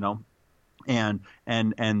iconic, and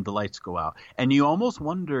the lights go out, and you almost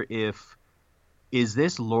wonder if. Is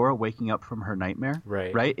this Laura waking up from her nightmare?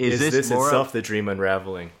 Right. Is this Laura... itself the dream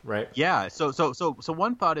unraveling? Right. Yeah. So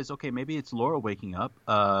one thought is, okay, maybe it's Laura waking up.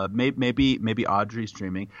 Maybe Audrey's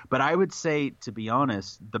dreaming. But I would say, to be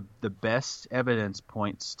honest, the best evidence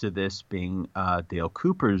points to this being Dale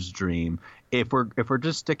Cooper's dream. If we're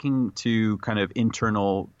just sticking to kind of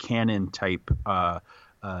internal canon type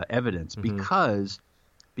evidence,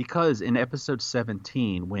 because in episode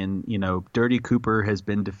 17, when Dirty Cooper has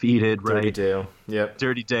been defeated, right? Dirty Dale,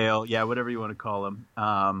 Dirty Dale, whatever you want to call him.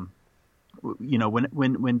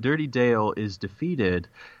 When Dirty Dale is defeated,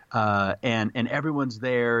 and everyone's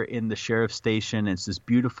there in the sheriff's station. It's this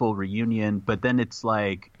beautiful reunion, but then it's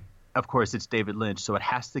like, of course, it's David Lynch, so it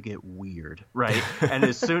has to get weird, right? And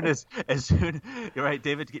as soon, right,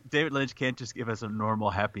 David Lynch can't just give us a normal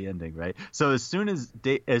happy ending, right? So as soon as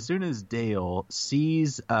Dale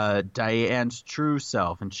sees Diane's true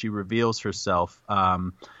self and she reveals herself,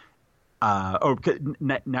 Naito,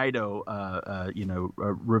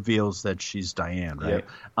 reveals that she's Diane, right?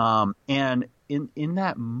 Yep. And in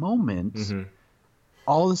that moment. Mm-hmm.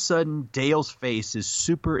 All of a sudden, Dale's face is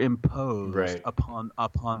superimposed upon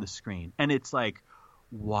the screen, and it's like,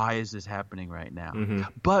 why is this happening right now? Mm-hmm.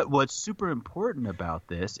 But what's super important about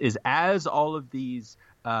this is, as all of these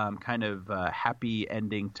kind of happy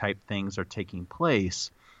ending type things are taking place,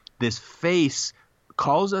 this face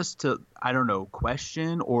calls us to, I don't know,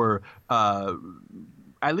 question or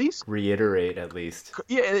at least reiterate, at least.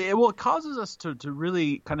 Yeah, it causes us to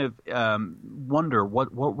really kind of wonder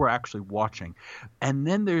what we're actually watching. And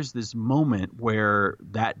then there's this moment where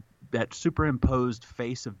that superimposed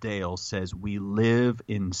face of Dale says, "We live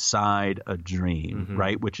inside a dream," mm-hmm.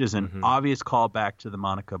 right? Which is an obvious callback to the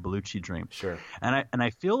Monica Bellucci dream. Sure. And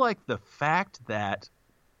I feel like the fact that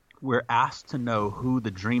we're asked to know who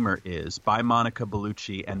the dreamer is by Monica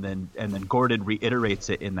Bellucci, and then Gordon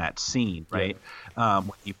reiterates it in that scene, right? Yeah.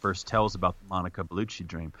 When he first tells about the Monica Bellucci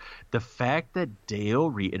dream. The fact that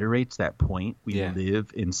Dale reiterates that point, we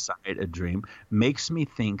live inside a dream, makes me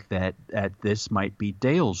think that this might be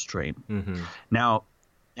Dale's dream. Mm-hmm. Now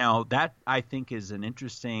that, I think, is an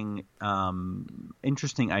interesting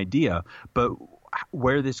idea, but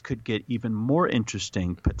where this could get even more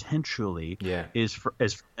interesting potentially is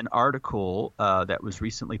an article that was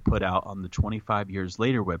recently put out on the 25 Years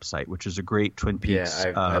Later website, which is a great Twin Peaks.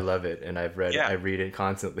 Yeah, I love it, and I read it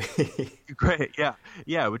constantly. Great,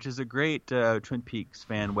 yeah, which is a great Twin Peaks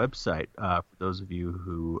fan website for those of you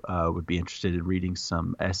who would be interested in reading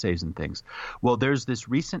some essays and things. Well, there's this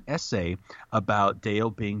recent essay about Dale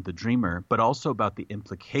being the dreamer, but also about the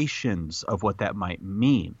implications of what that might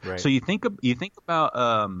mean. Right. So you think about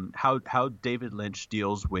how David Lynch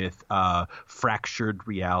deals with fractured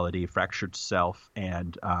reality, fractured self,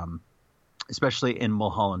 and especially in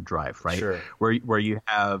Mulholland Drive, right? Sure. Where you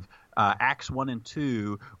have Acts 1 and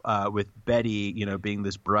 2 with Betty, being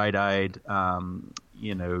this bright-eyed, young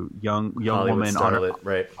Hollywood woman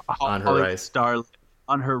starlet, on her rise. Starlet.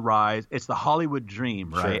 On her rise. It's the Hollywood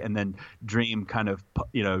dream, right? Sure. And then dream kind of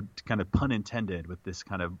pun intended with this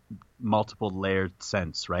kind of multiple layered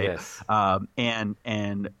sense, right? Yes. And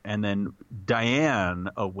then Diane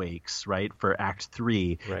awakes, right, for Act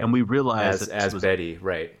 3, right. And we realize as Betty,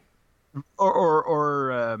 right? So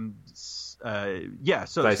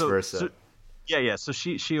vice versa. Yeah. So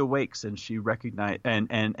she awakes and she recognizes,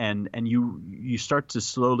 and you start to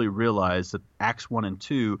slowly realize that Acts 1 and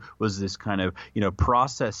 2 was this kind of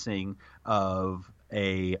processing of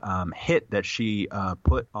a hit that she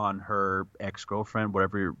put on her ex-girlfriend,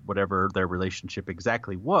 whatever their relationship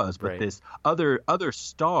exactly was, but this other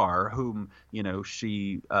star whom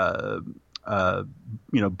she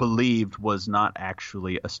believed was not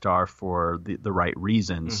actually a star for the right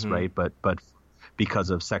reasons, mm-hmm. right? But because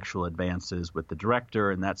of sexual advances with the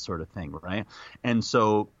director and that sort of thing, right? And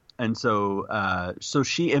so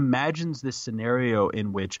she imagines this scenario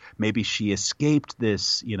in which maybe she escaped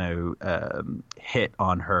this, hit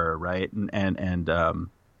on her, right?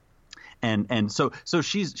 And so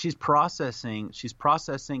she's processing,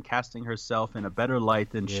 casting herself in a better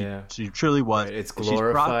light than she truly was. Right. It's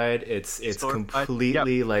glorified. It's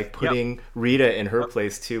completely like putting Rita in her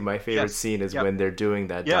place too. My favorite scene is when they're doing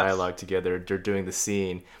that dialogue together. They're doing the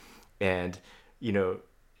scene, and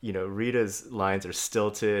Rita's lines are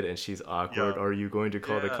stilted and she's awkward. Are you going to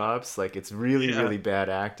call the cops? Like, it's really bad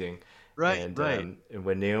acting. Right, and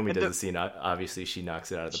when Naomi does the scene, obviously she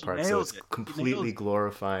knocks it out of the park. So it's completely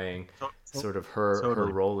glorifying sort of her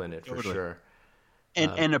role in it, for sure.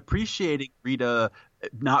 And appreciating Rita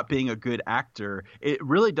not being a good actor, it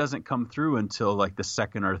really doesn't come through until like the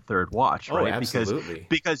second or third watch, right? Absolutely.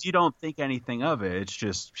 Because you don't think anything of it. It's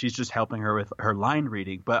just she's just helping her with her line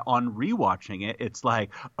reading. But on rewatching it, it's like,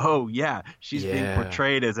 oh yeah, she's being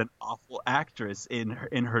portrayed as an awful actress in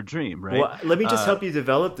her dream, right? Well, let me just help you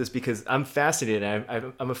develop this, because I'm fascinated.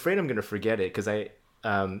 I'm afraid I'm going to forget it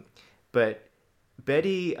but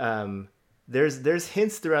Betty. There's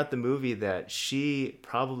hints throughout the movie that she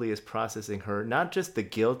probably is processing not just the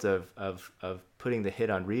guilt of putting the hit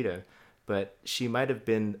on Rita, but she might have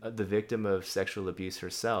been the victim of sexual abuse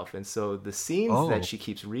herself. And so the scenes that she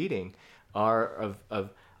keeps reading are of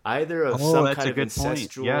either of some kind of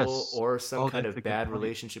incestual or some kind of bad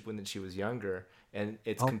relationship when she was younger, and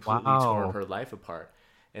it's completely torn her life apart.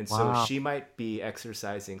 And so Wow. she might be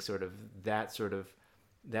exercising that sort of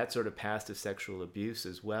past of sexual abuse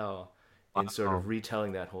as well, in sort Wow. of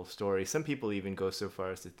retelling that whole story. Some people even go so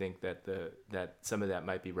far as to think that that some of that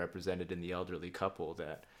might be represented in the elderly couple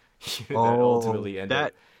that that Oh, ultimately end up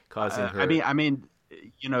that causing I her. mean,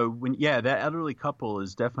 that elderly couple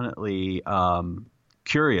is definitely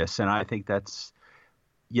curious, and I think that's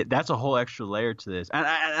a whole extra layer to this, and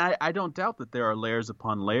I don't doubt that there are layers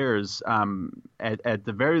upon layers. At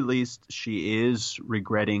the very least, she is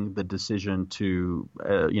regretting the decision to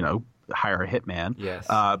hire a hitman. Yes.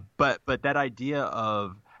 But that idea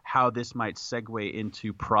of how this might segue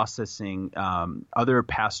into processing other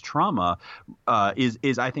past trauma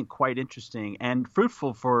is I think quite interesting and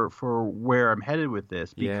fruitful for where I'm headed with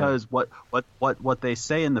this, Yeah. because what they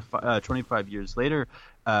say in the 25 years later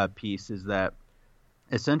piece is that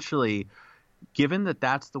essentially, given that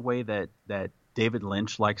that's the way that David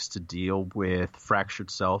Lynch likes to deal with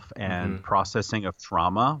fractured self and processing of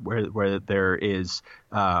trauma, where there is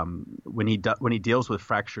when he deals with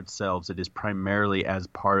fractured selves, it is primarily as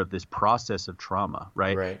part of this process of trauma,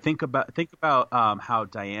 right? Right. Think about how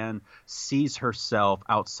Diane sees herself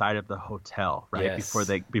outside of the hotel, right? Before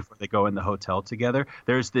Yes. they go in the hotel together.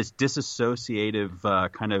 There's this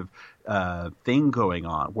disassociative kind of thing going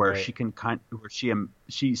on where Right.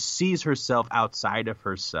 she sees herself outside of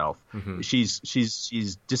herself. She's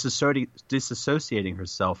disassociating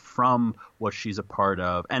herself from what she's a part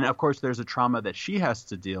of, and of course there's a trauma that she has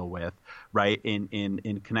to deal with, right,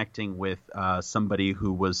 in connecting with somebody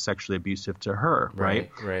who was sexually abusive to her, right,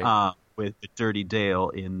 Right. with Dirty Dale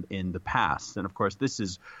in the past. And of course this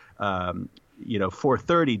is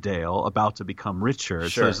 430 Dale about to become Richard. So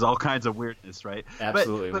Sure. there's all kinds of weirdness, right?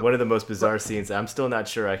 Absolutely. But One of the most bizarre scenes I'm still not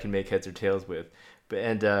sure I can make heads or tails with.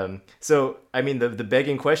 So I mean the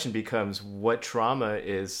begging question becomes, what trauma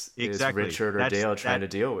is exactly. Richard or Dale trying to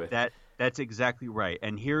deal with? That's exactly right.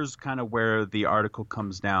 And here's kind of where the article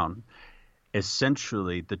comes down.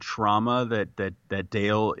 Essentially, the trauma that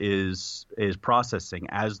Dale is processing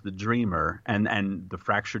as the dreamer, and the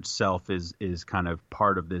fractured self is kind of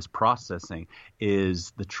part of this processing,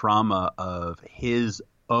 is the trauma of his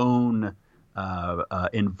own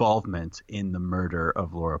involvement in the murder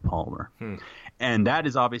of Laura Palmer. And that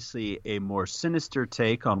is obviously a more sinister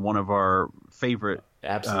take on one of our favorite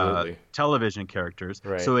Absolutely. television characters.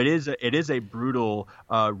 Right. So it is a brutal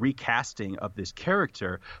recasting of this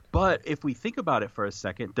character. But if we think about it for a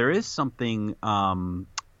second, there is something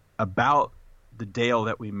about the Dale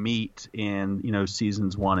that we meet in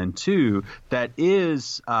seasons 1 and 2 that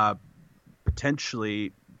is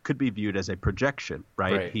potentially could be viewed as a projection,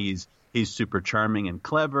 right? He's super charming and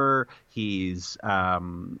clever. He's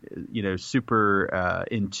super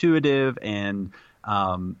intuitive, and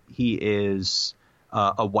he is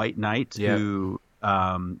a white knight who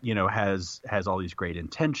has all these great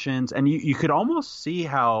intentions. And you could almost see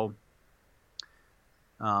how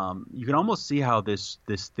this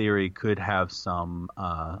theory could have some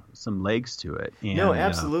legs to it. And, no,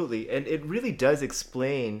 absolutely, and it really does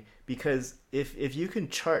explain, because if you can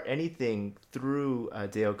chart anything through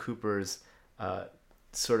Dale Cooper's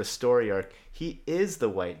sort of story arc, he is the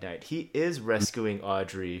White Knight. He is rescuing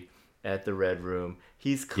Audrey at the Red Room.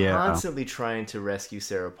 He's constantly trying to rescue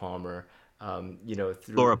Sarah Palmer. Through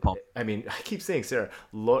Laura Palmer. I mean, I keep saying Sarah.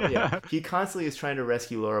 He constantly is trying to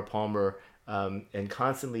rescue Laura Palmer. And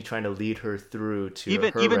constantly trying to lead her through to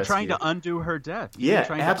even her even rescue. trying to undo her death.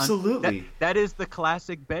 Absolutely. That is the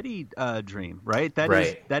classic Betty dream, right?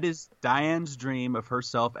 That is Diane's dream of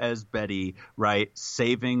herself as Betty, right?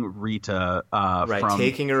 Saving Rita, from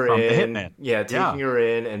taking her from in, the hitman. taking her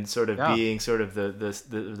in, and sort of being sort of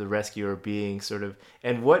the rescuer, being sort of,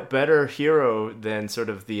 and what better hero than sort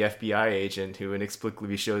of the FBI agent who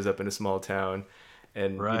inexplicably shows up in a small town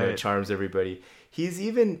and charms everybody. He's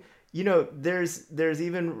even. There's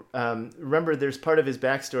even remember, there's part of his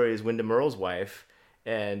backstory is Wyndham Earle's wife,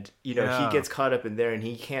 and he gets caught up in there, and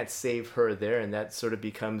he can't save her there, and that sort of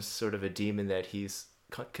becomes sort of a demon that he's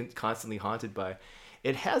constantly haunted by.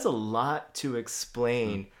 It has a lot to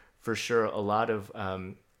explain, for sure. A lot of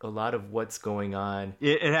what's going on.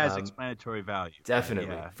 It has explanatory value.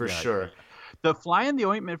 Definitely, for sure. Yeah. The fly in the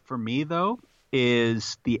ointment for me, though,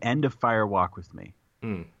 is the end of Fire Walk with Me.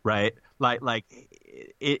 Right, like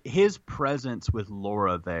his presence with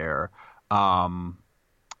Laura there,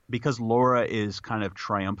 because Laura is kind of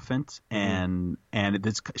triumphant and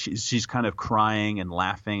she's kind of crying and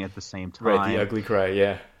laughing at the same time. Right, the ugly cry,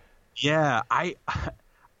 yeah. Yeah,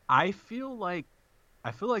 I feel like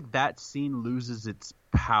that scene loses its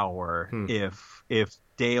power if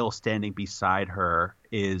Dale standing beside her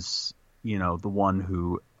is the one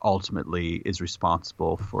who ultimately is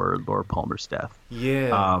responsible for Laura Palmer's death.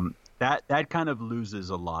 Yeah. That kind of loses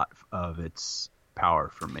a lot of its power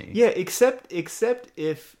for me. Yeah, except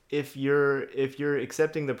if you're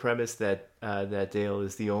accepting the premise that that Dale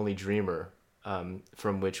is the only dreamer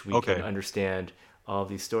from which we can understand all of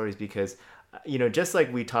these stories, because just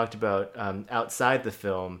like we talked about outside the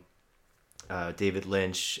film, David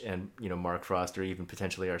Lynch and Mark Frost, or even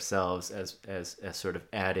potentially ourselves as sort of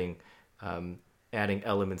adding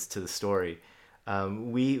elements to the story.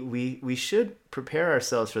 We should prepare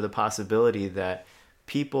ourselves for the possibility that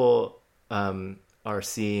people are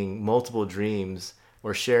seeing multiple dreams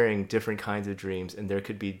or sharing different kinds of dreams, and there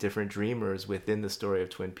could be different dreamers within the story of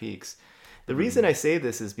Twin Peaks. The reason I say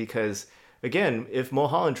this is because, again, if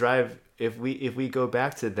Mulholland Drive, if we go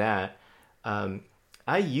back to that,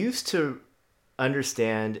 I used to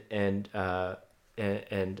understand and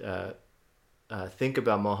think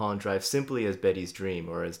about Mulholland Drive simply as Betty's dream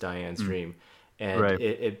or as Diane's dream, and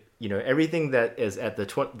it everything that is at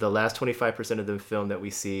the last 25% of the film that we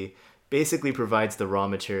see basically provides the raw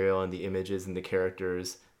material and the images and the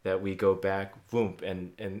characters that we go back, boom,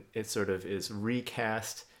 and it sort of is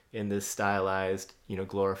recast in this stylized,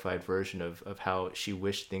 glorified version of how she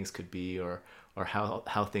wished things could be, or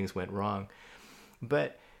how things went wrong.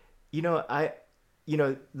 But the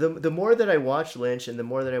more that I watch Lynch and the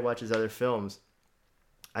more that I watch his other films,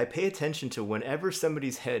 I pay attention to whenever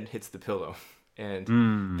somebody's head hits the pillow.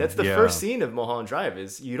 And that's the first scene of Mulholland Drive,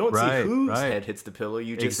 is you don't see whose head hits the pillow,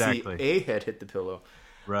 you just see a head hit the pillow.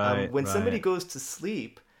 When somebody goes to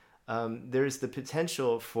sleep, there's the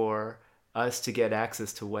potential for us to get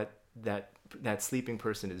access to what that sleeping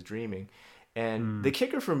person is dreaming. And the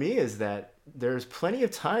kicker for me is that there's plenty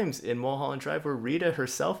of times in Mulholland Drive where Rita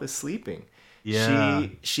herself is sleeping. Yeah.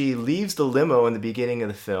 She leaves the limo in the beginning of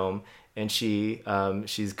the film, and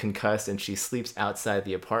she's concussed, and she sleeps outside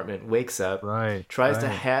the apartment, wakes up, tries to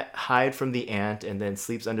hide from the aunt, and then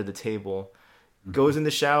sleeps under the table, goes in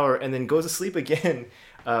the shower, and then goes to sleep again.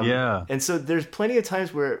 And so there's plenty of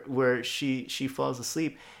times where she falls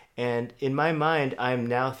asleep. And in my mind, I'm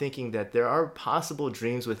now thinking that there are possible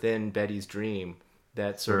dreams within Betty's dream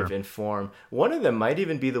that sort of inform. One of them might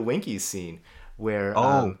even be the Winkies scene, where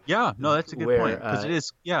that's a good point, because it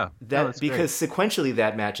is because sequentially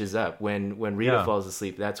that matches up. When Rita falls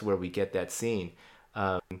asleep, that's where we get that scene.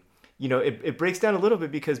 It breaks down a little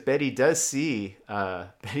bit because Betty does see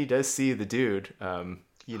the dude.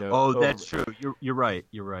 That's true. You're right.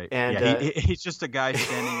 And he's just a guy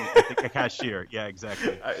standing at the cashier. Yeah,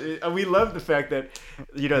 exactly. We love the fact that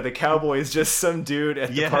the cowboy is just some dude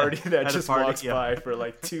at the party that just walks by for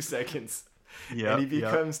like 2 seconds, and he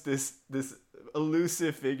becomes this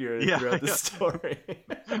elusive figure throughout the story.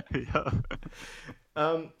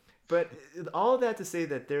 But all of that to say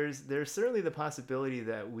that there's certainly the possibility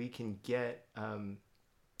that we can get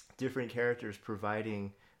different characters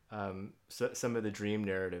providing some of the dream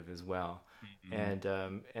narrative as well.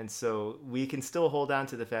 And so we can still hold on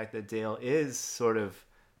to the fact that Dale is sort of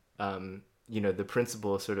the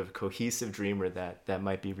principal sort of cohesive dreamer that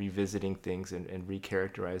might be revisiting things and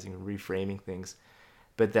recharacterizing and reframing things,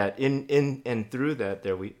 but that in and through that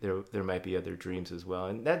there might be other dreams as well.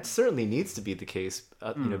 And that certainly needs to be the case,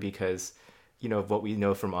 because of what we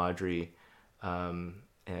know from Audrey and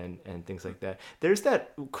things like that. There's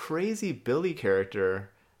that crazy Billy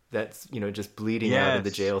character that's just bleeding out of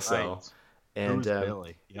the jail cell. Right. And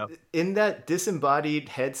Billy? Yep. In that disembodied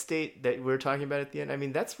head state that we were talking about at the end, I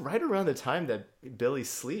mean, that's right around the time that Billy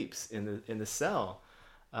sleeps in the cell,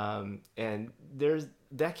 and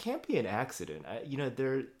that can't be an accident.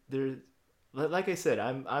 Like I said,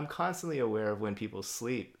 I'm constantly aware of when people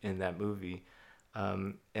sleep in that movie,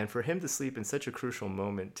 and for him to sleep in such a crucial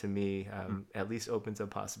moment, to me, at least opens up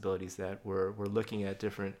possibilities that we're looking at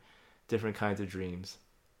different kinds of dreams.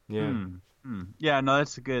 Yeah. Yeah, no,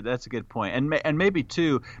 that's a good point. And maybe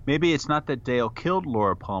too, maybe it's not that Dale killed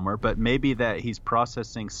Laura Palmer, but maybe that he's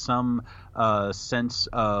processing some sense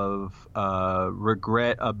of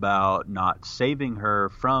regret about not saving her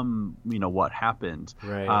from what happened.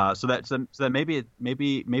 Right. So that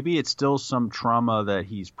maybe it's still some trauma that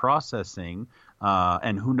he's processing.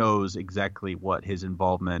 And who knows exactly what his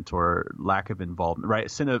involvement or lack of involvement, right?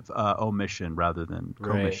 Sin of omission rather than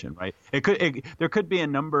commission, right? There could be a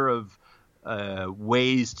number of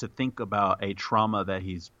ways to think about a trauma that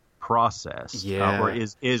he's processed, or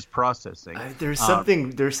is processing. There's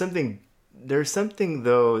something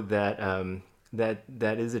though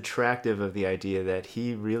that is attractive of the idea that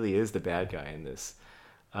he really is the bad guy in this,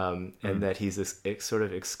 and that he's sort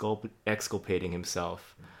of exculpating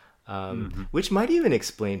himself. Which might even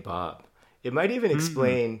explain Bob. It might even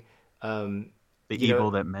explain the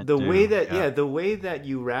evil that men the do. way that the way that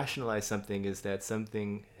you rationalize something is that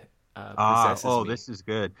something possesses me. This is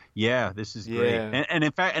good. Yeah, this is great. And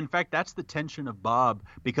in fact, that's the tension of Bob,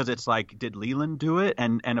 because it's like, did Leland do it?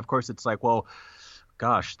 And of course, it's like, well,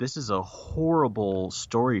 gosh, this is a horrible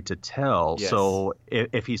story to tell. Yes. So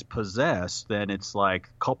if he's possessed, then it's like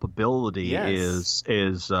culpability is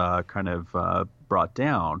kind of brought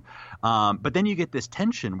down. But then you get this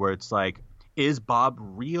tension where it's like, is Bob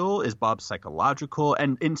real? Is Bob psychological?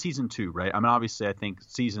 And in season 2, right? I mean, obviously, I think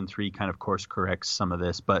season 3 kind of course corrects some of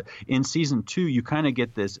this. But in season 2, you kind of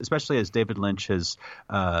get this, especially as David Lynch has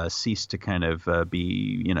ceased to kind of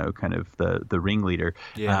be, kind of the ringleader.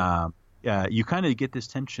 Yeah. You kind of get this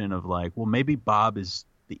tension of like, well, maybe Bob is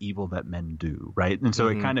the evil that men do, right? And so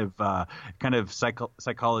it kind of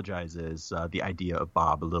psychologizes the idea of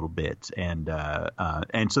Bob a little bit, and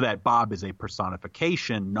so that Bob is a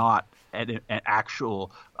personification, not an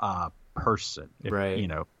actual person, right?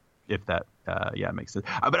 If that makes sense.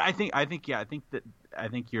 But I think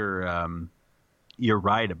you're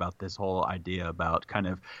right about this whole idea about kind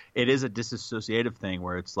of, it is a disassociative thing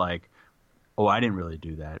where it's like, oh, I didn't really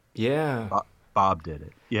do that. Yeah. Bob did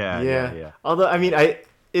it. Yeah. Although, I mean,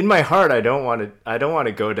 in my heart, I don't want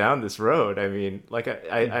to go down this road. I mean, like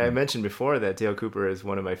I mentioned before that Dale Cooper is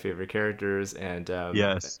one of my favorite characters, and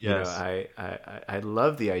yes. I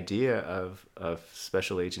love the idea of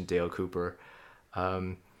Special Agent Dale Cooper,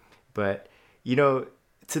 but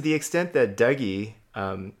to the extent that Dougie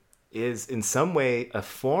is in some way a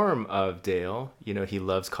form of Dale, he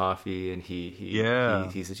loves coffee and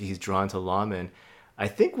he's drawn to lawmen. I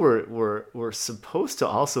think we're supposed to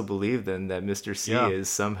also believe then that Mr. C is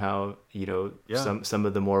somehow, some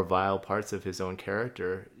of the more vile parts of his own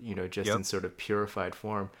character, just in sort of purified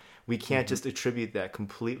form. We can't just attribute that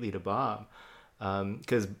completely to Bob,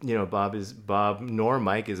 because Bob nor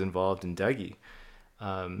Mike is involved in Dougie.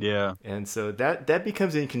 And so that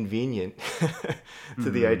becomes inconvenient to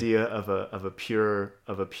the idea of a pure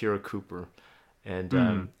Cooper, and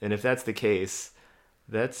if that's the case,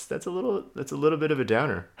 that's a little bit of a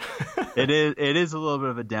downer. It is a little bit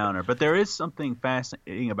of a downer, but there is something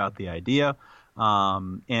fascinating about the idea.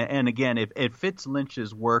 And again, it fits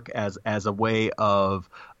Lynch's work as a way of,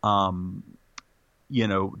 the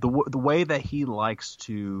way that he likes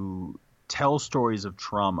to tell stories of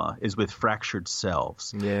trauma is with fractured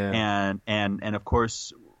selves. Yeah. And of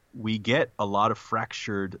course, we get a lot of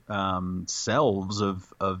fractured selves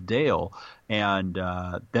of Dale, and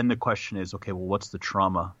then the question is, okay, well, what's the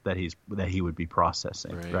trauma that he would be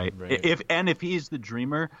processing, right? If he's the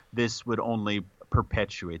dreamer, this would only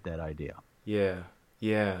perpetuate that idea. Yeah.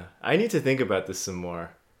 I need to think about this some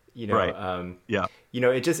more. Right.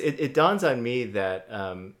 It dawns on me that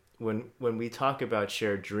when we talk about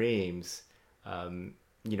shared dreams,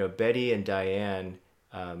 Betty and Diane,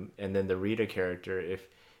 and then the Rita character,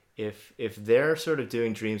 if they're sort of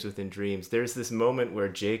doing dreams within dreams, there's this moment where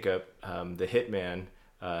Jacob, the hitman,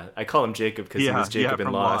 I call him Jacob because he was Jacob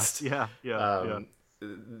in Lost.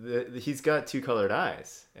 He's got two colored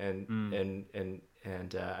eyes, and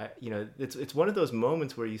it's one of those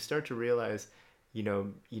moments where you start to realize,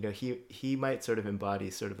 he might sort of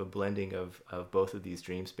embody sort of a blending of both of these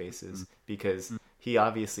dream spaces, because he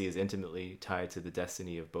obviously is intimately tied to the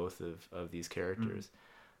destiny of both of these characters.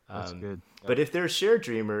 That's good. But if they're shared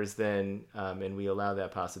dreamers, then and we allow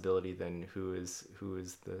that possibility, then who is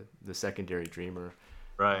the secondary dreamer,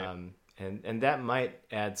 right? And that might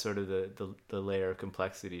add sort of the layer of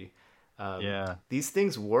complexity. These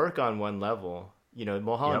things work on one level.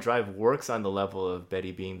 Mulholland Drive works on the level of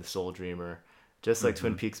Betty being the sole dreamer, just like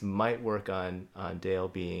Twin Peaks might work on Dale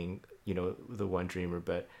being the one dreamer.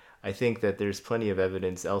 But I think that there's plenty of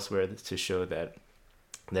evidence elsewhere to show that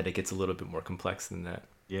it gets a little bit more complex than that.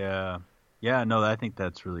 Yeah, no, I think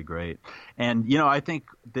that's really great. And, I think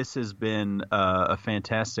this has been a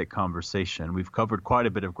fantastic conversation. We've covered quite a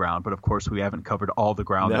bit of ground, but of course we haven't covered all the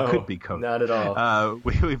ground that could be covered. Not at all.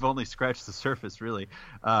 We've only scratched the surface, really.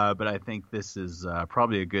 But I think this is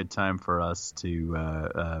probably a good time for us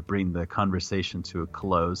to bring the conversation to a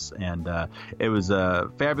close. And it was a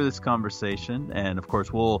fabulous conversation. And, of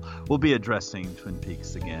course, we'll be addressing Twin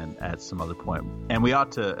Peaks again at some other point. And we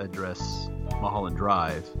ought to address Mulholland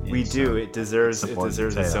Drive. We do. It deserves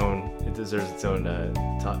its own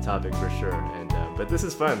topic for sure. And but this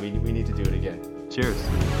is fun. We need to do it again. Cheers.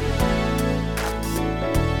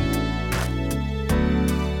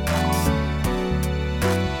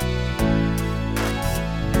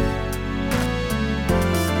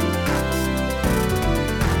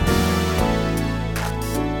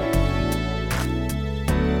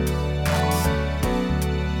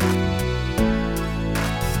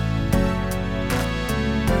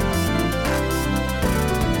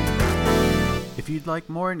 you'd like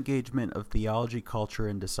more engagement of theology, culture,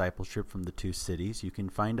 and discipleship from the Two Cities, you can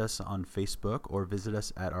find us on Facebook or visit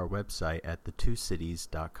us at our website at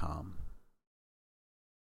thetwocities.com.